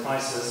stabilize the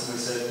price list, and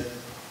we said,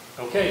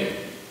 okay,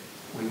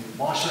 we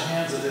wash our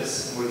hands of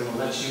this, and we're going to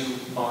let you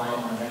buy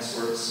on an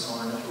ex-works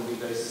or an FOB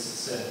basis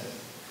instead.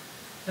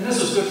 And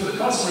this was good for the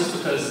customers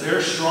because their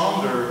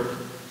stronger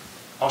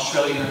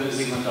Australian and New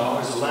Zealand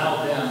dollars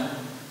allowed them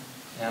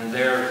and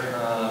their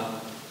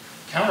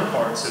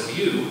counterparts of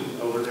you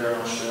over there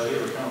in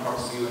Australia, or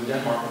counterparts of you in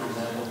Denmark, for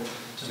example,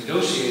 to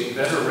negotiate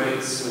better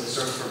rates with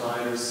service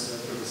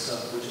providers for the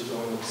stuff which is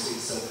going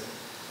overseas. So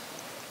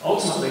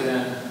ultimately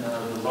then,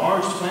 the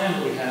large plan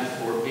that we had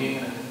for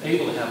being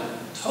able to have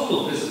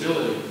total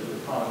visibility of the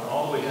product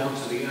all the way down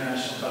to the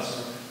international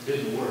customer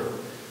didn't work.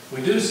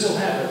 We do still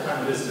have that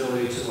kind of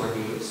visibility to our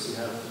dealers. We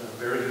have a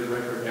very good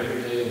record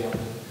every day of what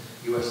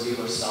the U.S.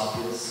 dealer stock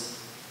is,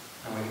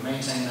 and we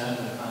maintain that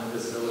kind of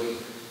visibility,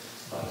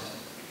 but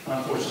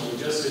unfortunately, it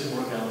just didn't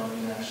work out on the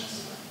international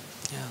side.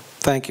 Yeah.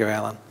 Thank you,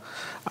 Alan.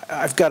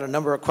 I've got a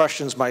number of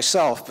questions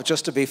myself, but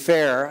just to be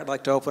fair, I'd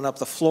like to open up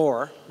the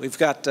floor. We've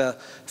got a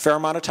fair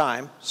amount of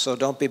time, so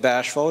don't be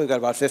bashful. We've got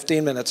about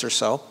 15 minutes or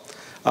so.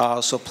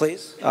 So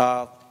please.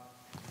 Let's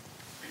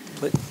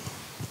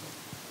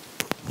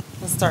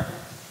start.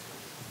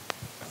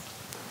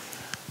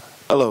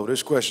 Hello,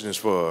 this question is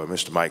for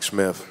Mr. Mike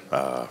Smith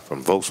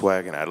from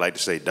Volkswagen. I'd like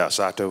to say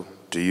Dasato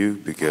to you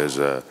because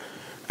I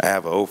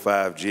have an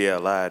 05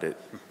 GLI that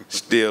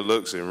still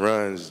looks and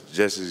runs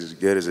just as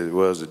good as it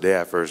was the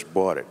day I first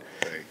bought it.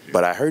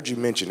 But I heard you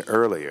mention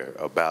earlier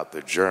about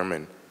the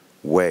German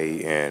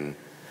way and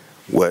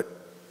what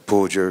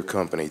pulled your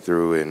company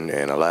through and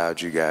allowed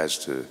you guys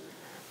to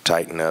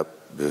tighten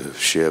up the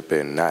ship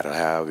and not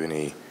have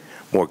any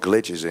more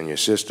glitches in your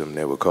system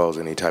that would cause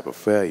any type of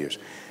failures.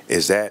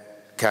 Is that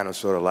kind of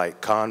sort of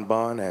like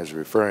Kanban as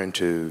referring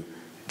to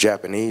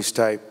Japanese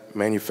type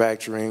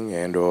manufacturing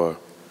and or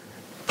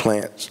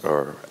plants,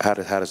 or how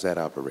does that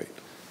operate?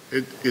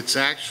 It's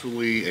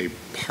actually a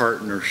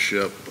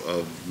partnership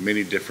of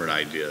many different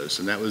ideas,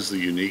 and that was the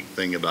unique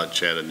thing about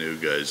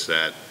Chattanooga, is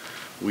that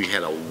we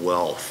had a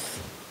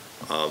wealth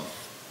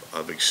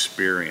of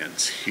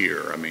experience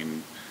here. I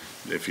mean,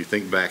 if you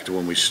think back to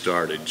when we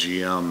started,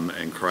 GM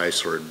and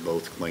Chrysler had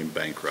both claimed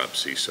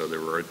bankruptcy, so there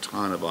were a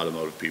ton of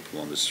automotive people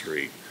on the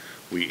street.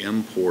 We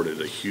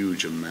imported a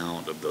huge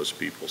amount of those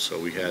people. So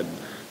we had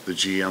the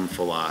GM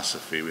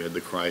philosophy, we had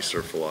the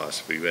Chrysler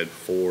philosophy, we had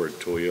Ford,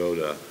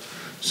 Toyota.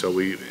 So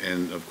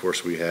and of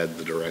course we had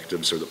the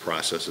directives or the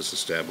processes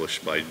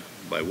established by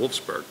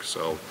Wolfsburg.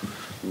 So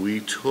we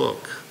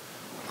took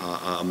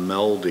a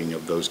melding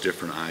of those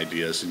different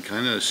ideas and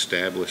kind of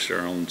established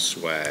our own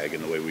swag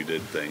in the way we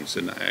did things.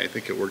 And I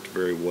think it worked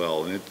very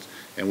well.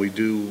 And we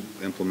do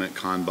implement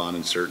Kanban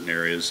in certain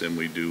areas, and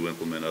we do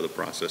implement other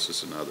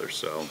processes in others.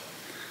 So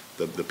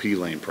the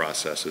P-lane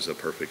process is a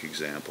perfect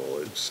example.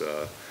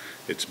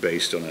 It's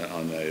based on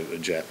a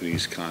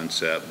Japanese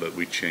concept, but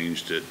we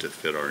changed it to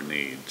fit our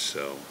needs.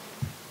 So,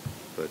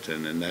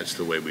 and that's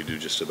the way we do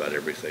just about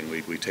everything.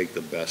 We take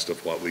the best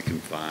of what we can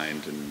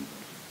find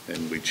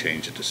and we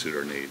change it to suit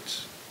our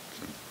needs.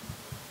 So,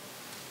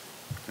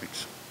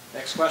 thanks.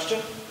 Next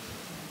question.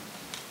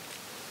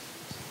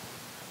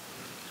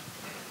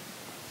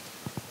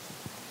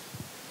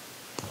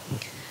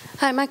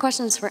 Hi, my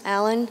question is for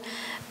Alan.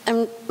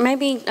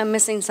 Maybe I'm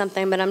missing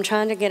something, but I'm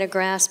trying to get a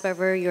grasp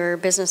over your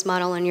business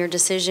model and your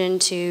decision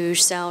to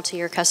sell to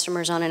your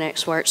customers on an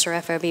ex-works or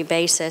FOB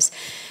basis.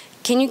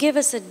 Can you give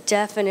us a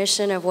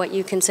definition of what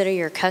you consider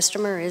your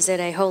customer? Is it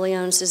a wholly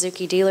owned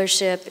Suzuki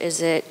dealership?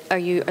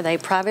 Are they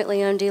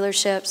privately owned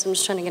dealerships? I'm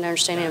just trying to get an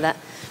understanding of that.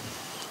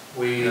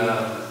 We, in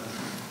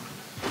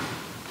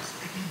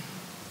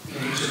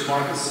each of the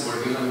markets that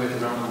we're dealing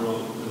with around the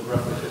world,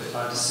 roughly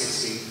 55 to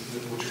 60,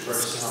 which are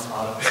purchasing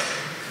our product.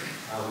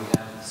 We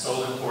have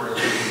sole importer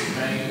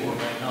who may or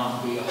may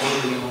not be a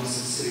wholly owned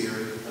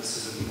subsidiary of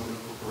Suzuki Motor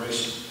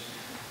Corporation.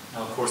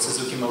 Now, of course,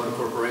 Suzuki Motor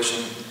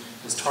Corporation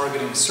is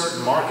targeting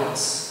certain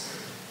markets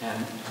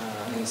and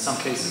in some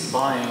cases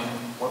buying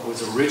what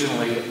was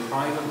originally a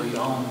privately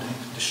owned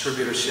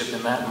distributorship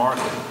in that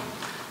market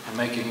and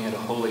making it a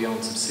wholly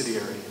owned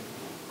subsidiary.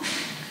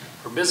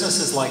 For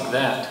businesses like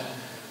that,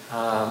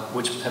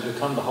 which have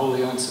become the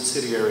wholly owned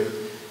subsidiary,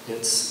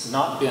 it's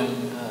not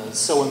been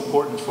so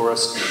important for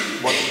us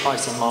what the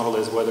pricing model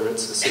is, whether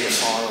it's a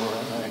CFR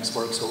or an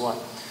ex-works or what,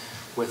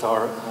 with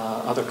our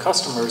other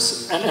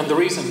customers. And the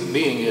reason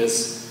being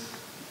is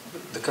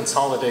the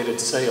consolidated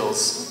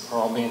sales are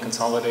all being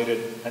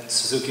consolidated at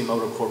Suzuki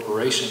Motor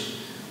Corporation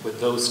with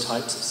those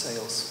types of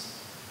sales.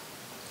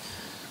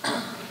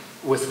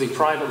 With the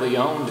privately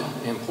owned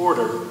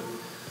importer,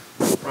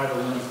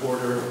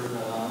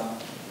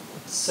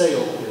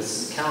 sale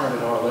is counted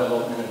at our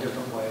level in a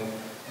different way,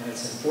 and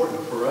it's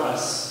important for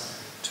us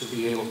to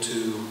be able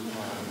to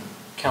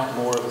count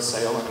more of a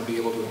sale and to be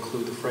able to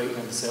include the freight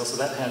in the sale, so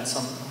that had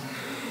some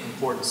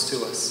importance to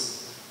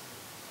us.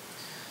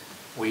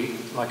 We,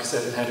 like I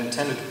said, had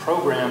intended to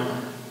program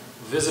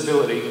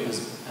visibility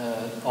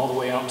all the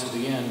way out to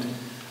the end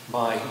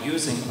by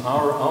using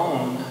our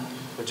own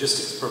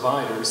logistics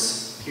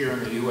providers here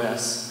in the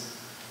U.S.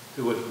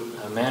 who would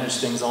manage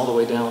things all the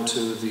way down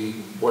to the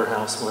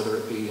warehouse, whether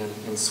it be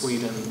in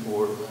Sweden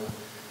or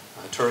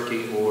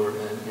Turkey or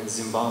in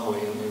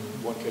Zimbabwe, in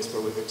one case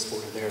where we've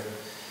exported there.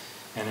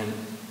 And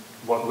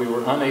what we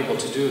were unable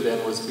to do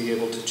then was be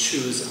able to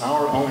choose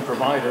our own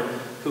provider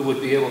who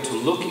would be able to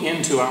look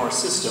into our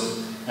system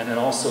and then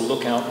also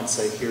look out and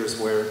say, here's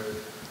where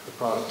the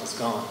product has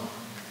gone.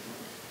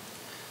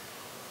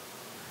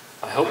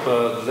 I hope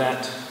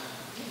that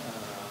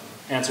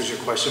answers your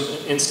question.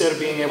 Instead of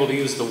being able to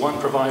use the one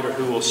provider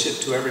who will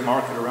ship to every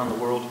market around the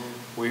world,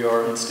 we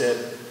are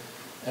instead,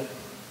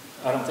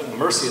 I don't think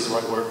mercy is the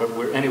right word, but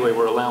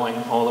we're allowing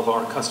all of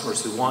our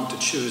customers who want to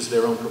choose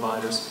their own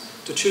providers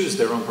to choose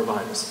their own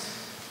providers.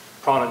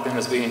 Product then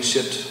is being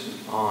shipped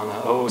on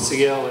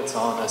OOCL, it's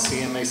on a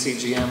CMA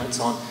CGM, it's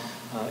on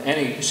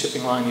any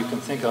shipping line you can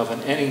think of,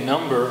 and any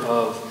number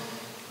of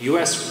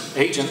U.S.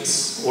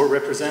 agents or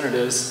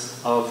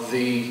representatives of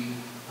the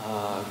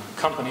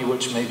company,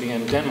 which may be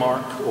in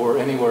Denmark or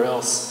anywhere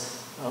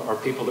else, are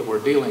people that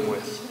we're dealing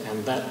with.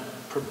 And that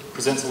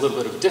presents a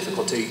little bit of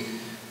difficulty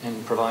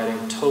in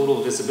providing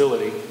total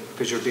visibility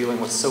because you're dealing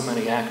with so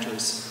many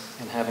actors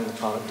in having the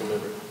product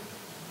delivered.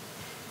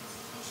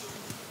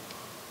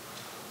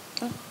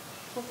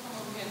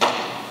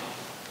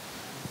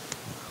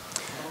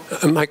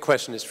 My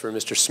question is for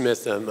Mr.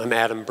 Smith. I'm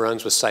Adam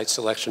Bruns with Site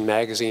Selection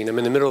Magazine. I'm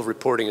in the middle of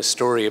reporting a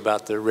story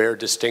about the rare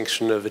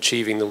distinction of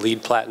achieving the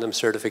LEED Platinum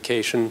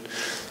certification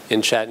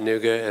in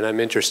Chattanooga, and I'm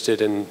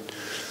interested in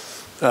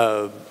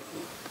how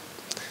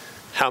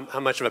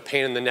much of a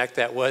pain in the neck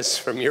that was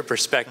from your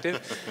perspective,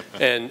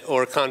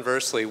 or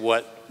conversely,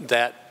 what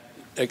that,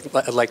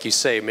 like you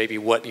say, maybe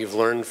what you've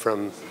learned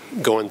from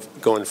going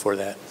for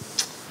that.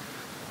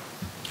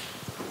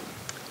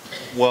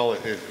 Well,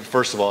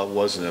 first of all, it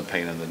wasn't a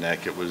pain in the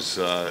neck. It was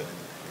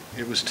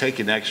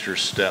taking extra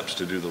steps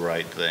to do the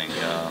right thing.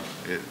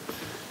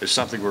 It's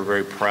something we're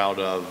very proud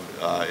of.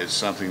 It's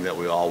something that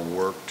we all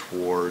work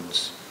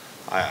towards.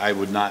 I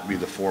would not be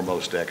the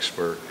foremost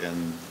expert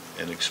in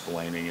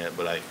explaining it,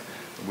 but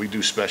we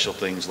do special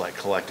things like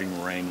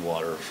collecting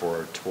rainwater for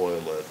our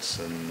toilets,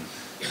 and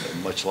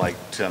much like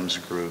Tim's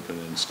group, and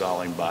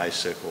installing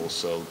bicycles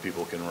so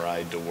people can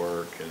ride to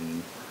work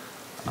and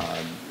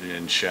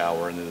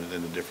shower and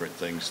the different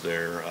things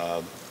there.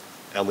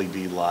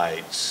 LED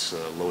lights,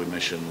 low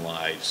emission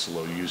lights,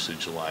 low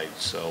usage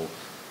lights. So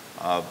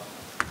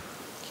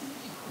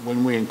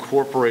when we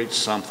incorporate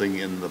something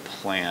in the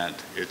plant,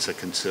 it's a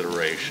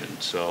consideration.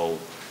 So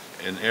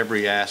in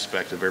every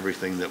aspect of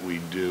everything that we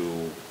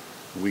do,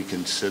 we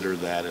consider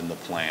that in the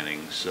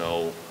planning.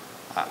 So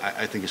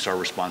I think it's our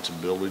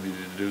responsibility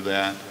to do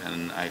that,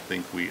 and I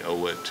think we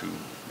owe it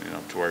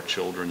to our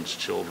children's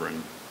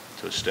children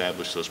to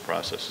establish those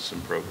processes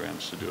and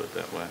programs to do it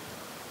that way.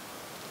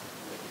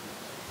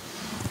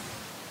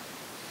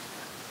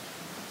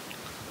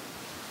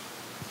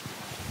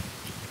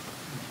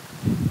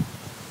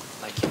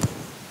 Thank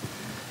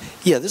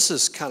you. Yeah, this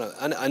is kind of,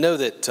 I know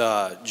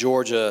that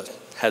Georgia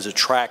has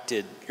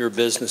attracted your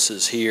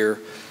businesses here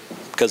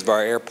because of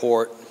our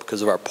airport,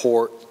 because of our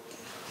port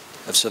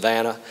of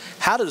Savannah.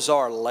 How does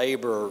our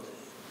labor,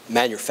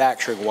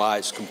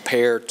 manufacturing-wise,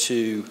 compare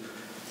to,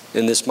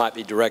 and this might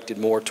be directed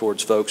more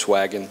towards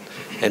Volkswagen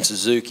and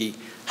Suzuki,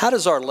 how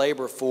does our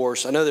labor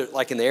force, I know that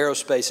like in the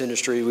aerospace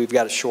industry, we've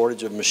got a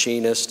shortage of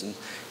machinists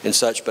and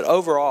such, but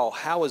overall,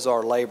 how is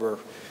our labor,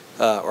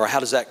 or how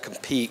does that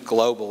compete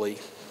globally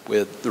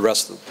with the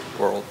rest of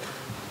the world?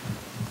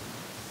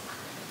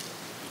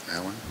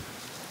 Alan,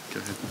 go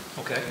ahead.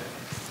 Okay.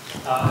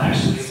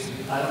 Actually,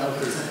 I don't know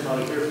if there's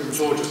anybody here from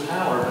Georgia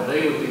Power, but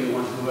they would be the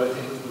one who I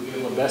think would be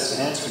able to best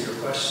answer your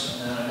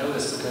question. And I know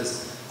this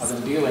because I've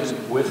been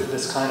dealing with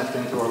this kind of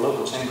thing through our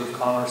local Chamber of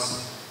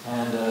Commerce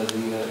and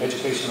the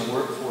education and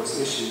workforce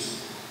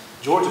issues.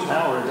 Georgia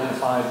Power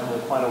identified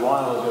quite a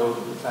while ago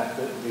the fact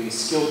that the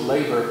skilled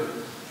labor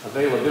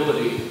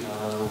availability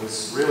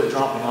was really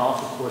dropping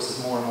off, of course,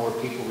 as more and more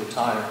people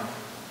retire.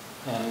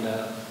 And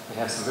they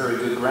have some very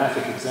good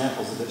graphic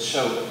examples that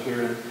show it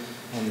here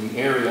in the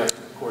area.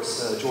 Of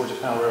course, Georgia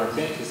Power, I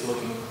think, is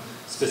looking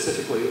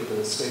specifically at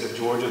the state of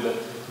Georgia, but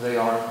they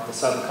are the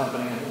Southern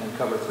Company and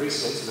cover 3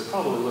 states, so they're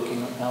probably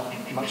looking out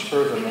much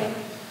further than that.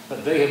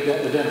 But they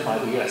have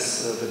identified that,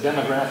 yes, the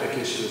demographic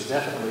issue is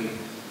definitely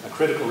a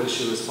critical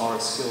issue as far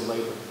as skilled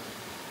labor.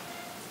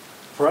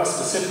 For us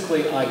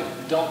specifically, I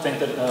don't think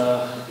that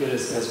it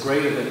is as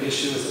great of an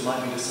issue as it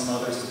might be to some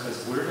others,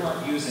 because we're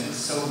not using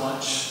so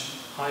much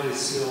highly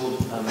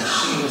skilled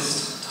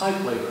machinist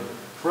type labor.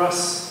 For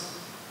us,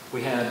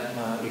 we had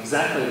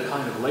exactly the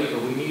kind of labor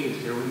we needed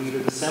here. We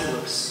needed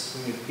assemblers.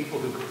 We needed people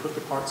who could put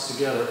the parts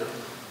together,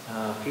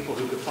 people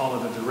who could follow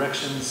the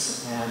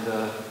directions, and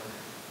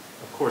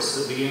of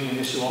course the union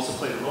issue also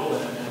played a role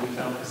in it, and we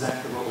found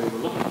exactly what we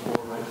were looking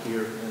for right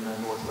here in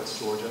northwest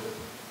Georgia,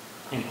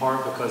 in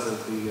part because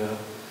of the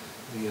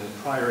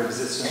prior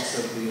existence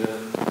of the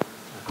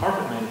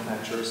carpet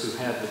manufacturers who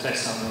had the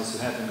textile mills who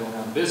had been going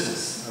out of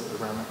business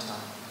around that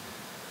time.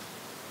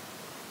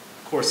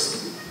 Of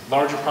course,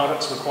 larger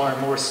products require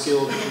more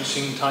skilled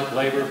machine-type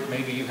labor.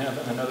 Maybe you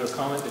have another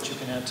comment that you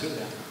can add to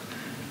that.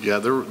 Yeah,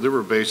 there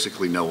were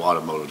basically no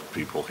automotive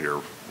people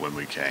here when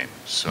we came.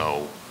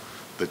 So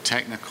the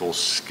technical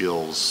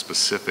skills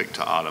specific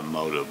to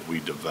automotive we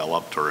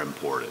developed or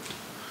imported.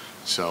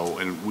 So,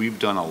 and we've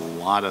done a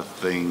lot of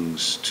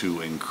things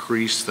to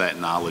increase that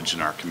knowledge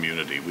in our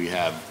community. We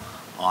have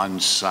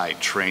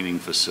on-site training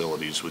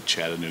facilities with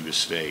Chattanooga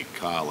State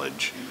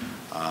College.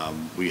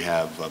 We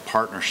have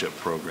partnership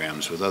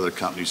programs with other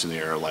companies in the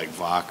area like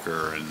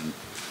Wacker and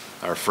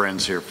our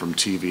friends here from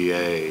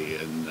TVA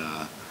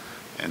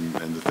and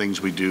the things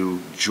we do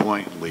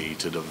jointly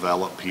to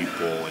develop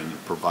people and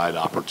provide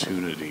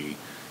opportunity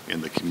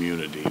in the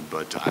community.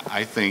 But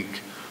I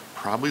think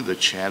probably the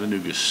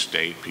Chattanooga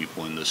State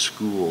people in the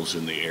schools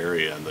in the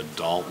area, in the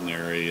Dalton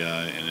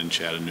area and in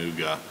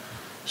Chattanooga,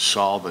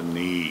 saw the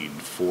need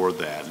for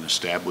that and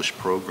established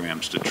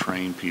programs to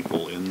train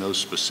people in those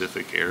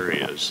specific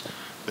areas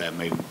that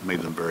made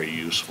them very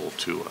useful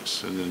to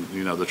us. And then,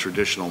 you know, the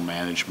traditional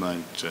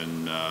management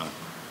and the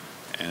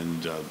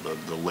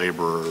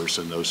laborers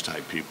and those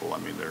type people, I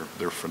mean,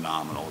 they're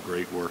phenomenal.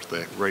 Great work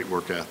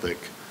ethic.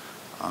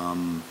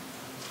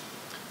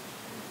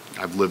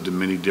 I've lived in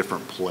many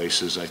different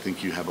places. I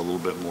think you have a little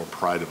bit more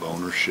pride of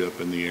ownership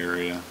in the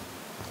area.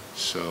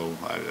 So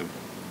I'm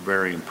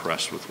very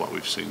impressed with what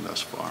we've seen thus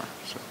far.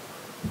 So.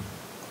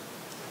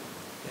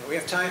 Yeah, we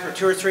have time for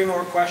 2 or 3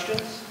 more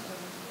questions.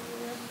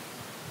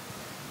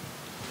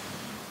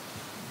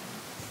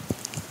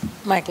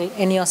 Michael,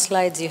 in your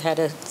slides you had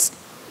a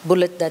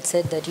bullet that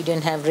said that you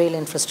didn't have rail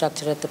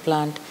infrastructure at the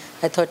plant.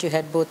 I thought you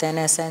had both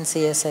NS and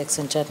CSX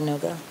in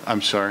Chattanooga.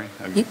 I'm sorry?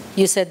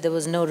 You said there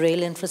was no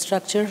rail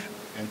infrastructure?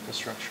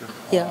 Infrastructure?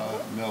 Yeah.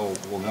 No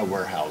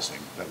warehousing.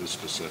 That was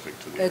specific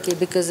to the Okay, area.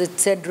 because it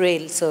said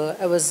rail, so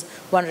I was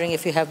wondering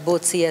if you have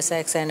both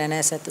CSX and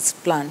NS at this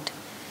plant.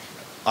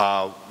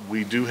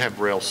 We do have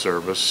rail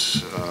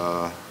service.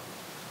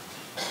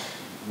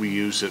 We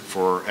use it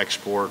for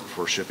export,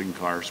 for shipping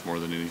cars more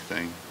than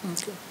anything.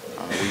 Okay.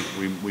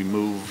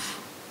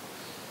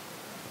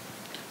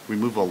 We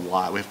move a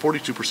lot. We have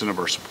 42% of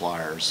our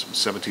suppliers,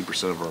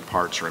 17% of our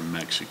parts are in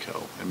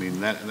Mexico. I mean,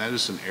 that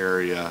is an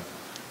area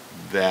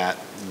that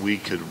we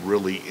could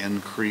really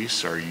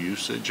increase our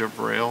usage of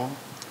rail.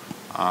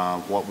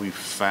 What we've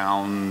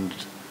found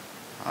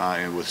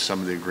and with some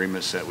of the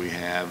agreements that we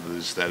have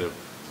is that it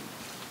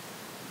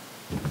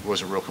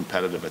wasn't real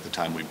competitive at the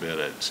time we bid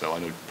it. So I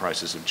know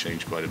prices have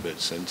changed quite a bit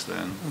since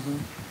then. Mm-hmm.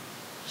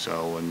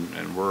 So,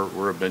 and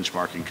we're a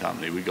benchmarking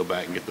company. We go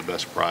back and get the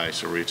best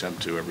price, or we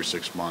attempt to every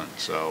 6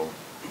 months. So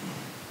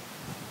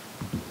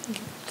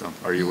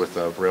are you with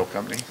a rail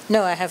company?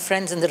 No, I have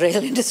friends in the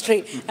rail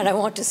industry, and I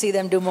want to see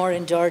them do more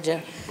in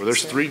Georgia. Well,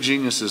 there's 3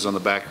 geniuses on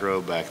the back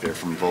row back there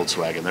from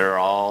Volkswagen. They're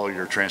all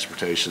your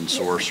transportation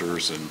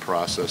sourcers and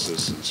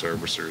processors and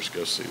servicers.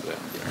 Go see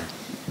them there.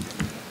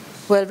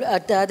 Well,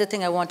 the other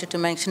thing I wanted to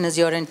mention is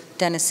you're in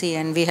Tennessee,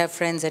 and we have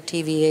friends at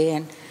TVA,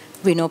 and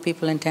we know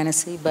people in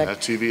Tennessee. But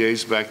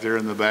TVA's back there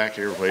in the back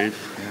here. Wave.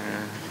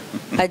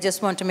 I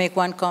just want to make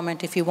one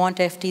comment. If you want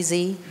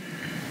FTZ,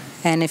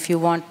 and if you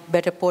want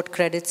better port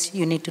credits,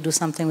 you need to do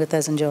something with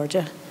us in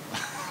Georgia.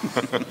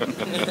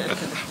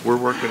 We're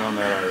working on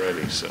that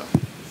already. So.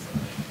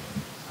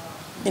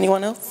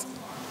 Anyone else?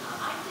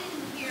 I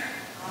didn't hear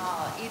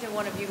either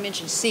one of you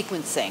mentioned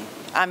sequencing.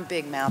 I'm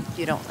big mouth.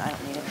 I don't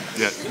need it.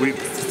 Yeah,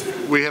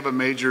 we have a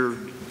major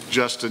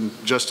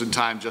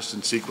just-in-time,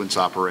 just-in-sequence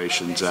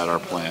operations at our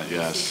plant,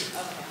 yes.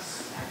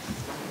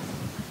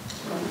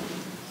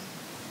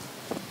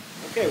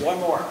 Okay, one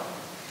more,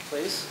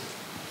 please.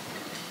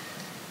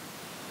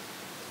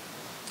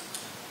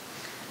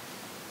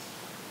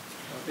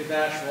 Don't be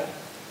bashful.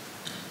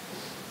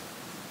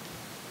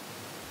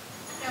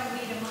 Don't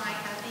need a mic.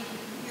 I think you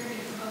can hear me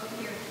from over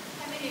here.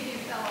 How many of you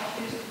fellows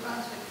use the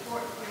Brunswick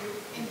port for your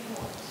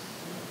imports?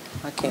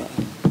 Okay.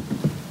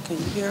 Can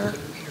you hear?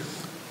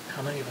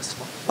 How many of us?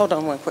 Hold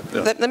on one quick.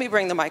 Yeah. Let me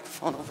bring the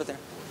microphone over there.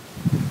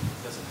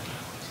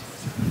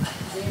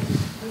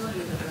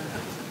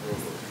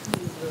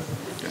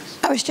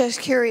 I was just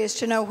curious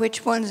to know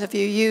which ones of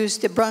you use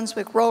the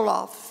Brunswick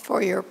roll-off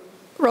for your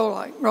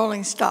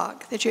rolling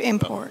stock that you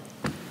import.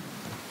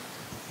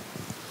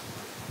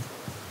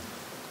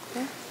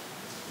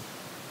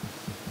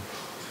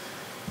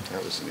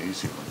 That was an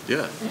easy one.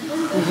 Yeah.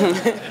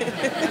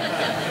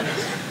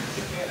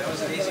 That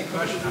was an easy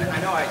question. I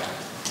know I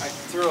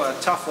threw a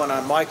tough one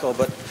on Michael,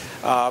 but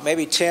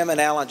maybe Tim and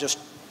Alan, just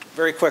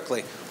very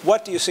quickly,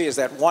 what do you see as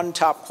that one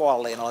top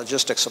quality in a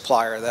logistics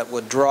supplier that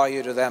would draw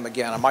you to them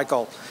again? And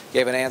Michael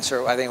gave an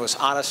answer. I think it was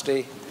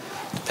honesty,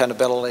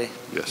 dependability.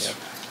 Yes. Yeah.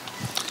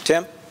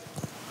 Tim?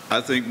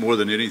 I think more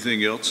than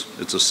anything else,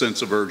 it's a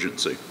sense of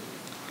urgency,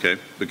 okay?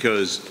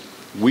 Because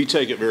we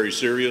take it very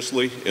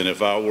seriously, and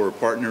if our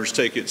partners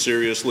take it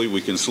seriously,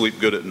 we can sleep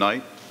good at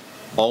night.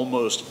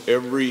 Almost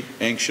every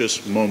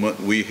anxious moment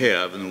we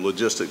have in the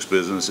logistics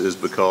business is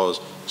because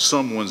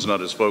someone's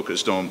not as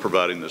focused on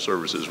providing the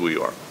services we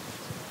are.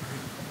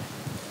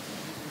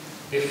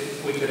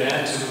 If we could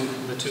add to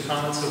the two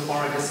comments so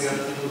far, I guess the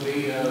other thing would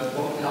be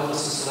what would help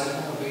us to select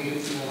one would be a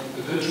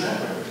good track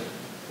record.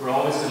 We're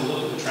always going to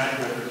look at the track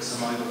record of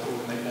somebody before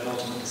we make that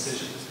ultimate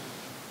decision.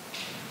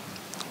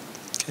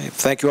 Okay,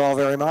 thank you all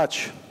very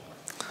much.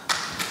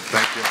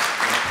 Thank you.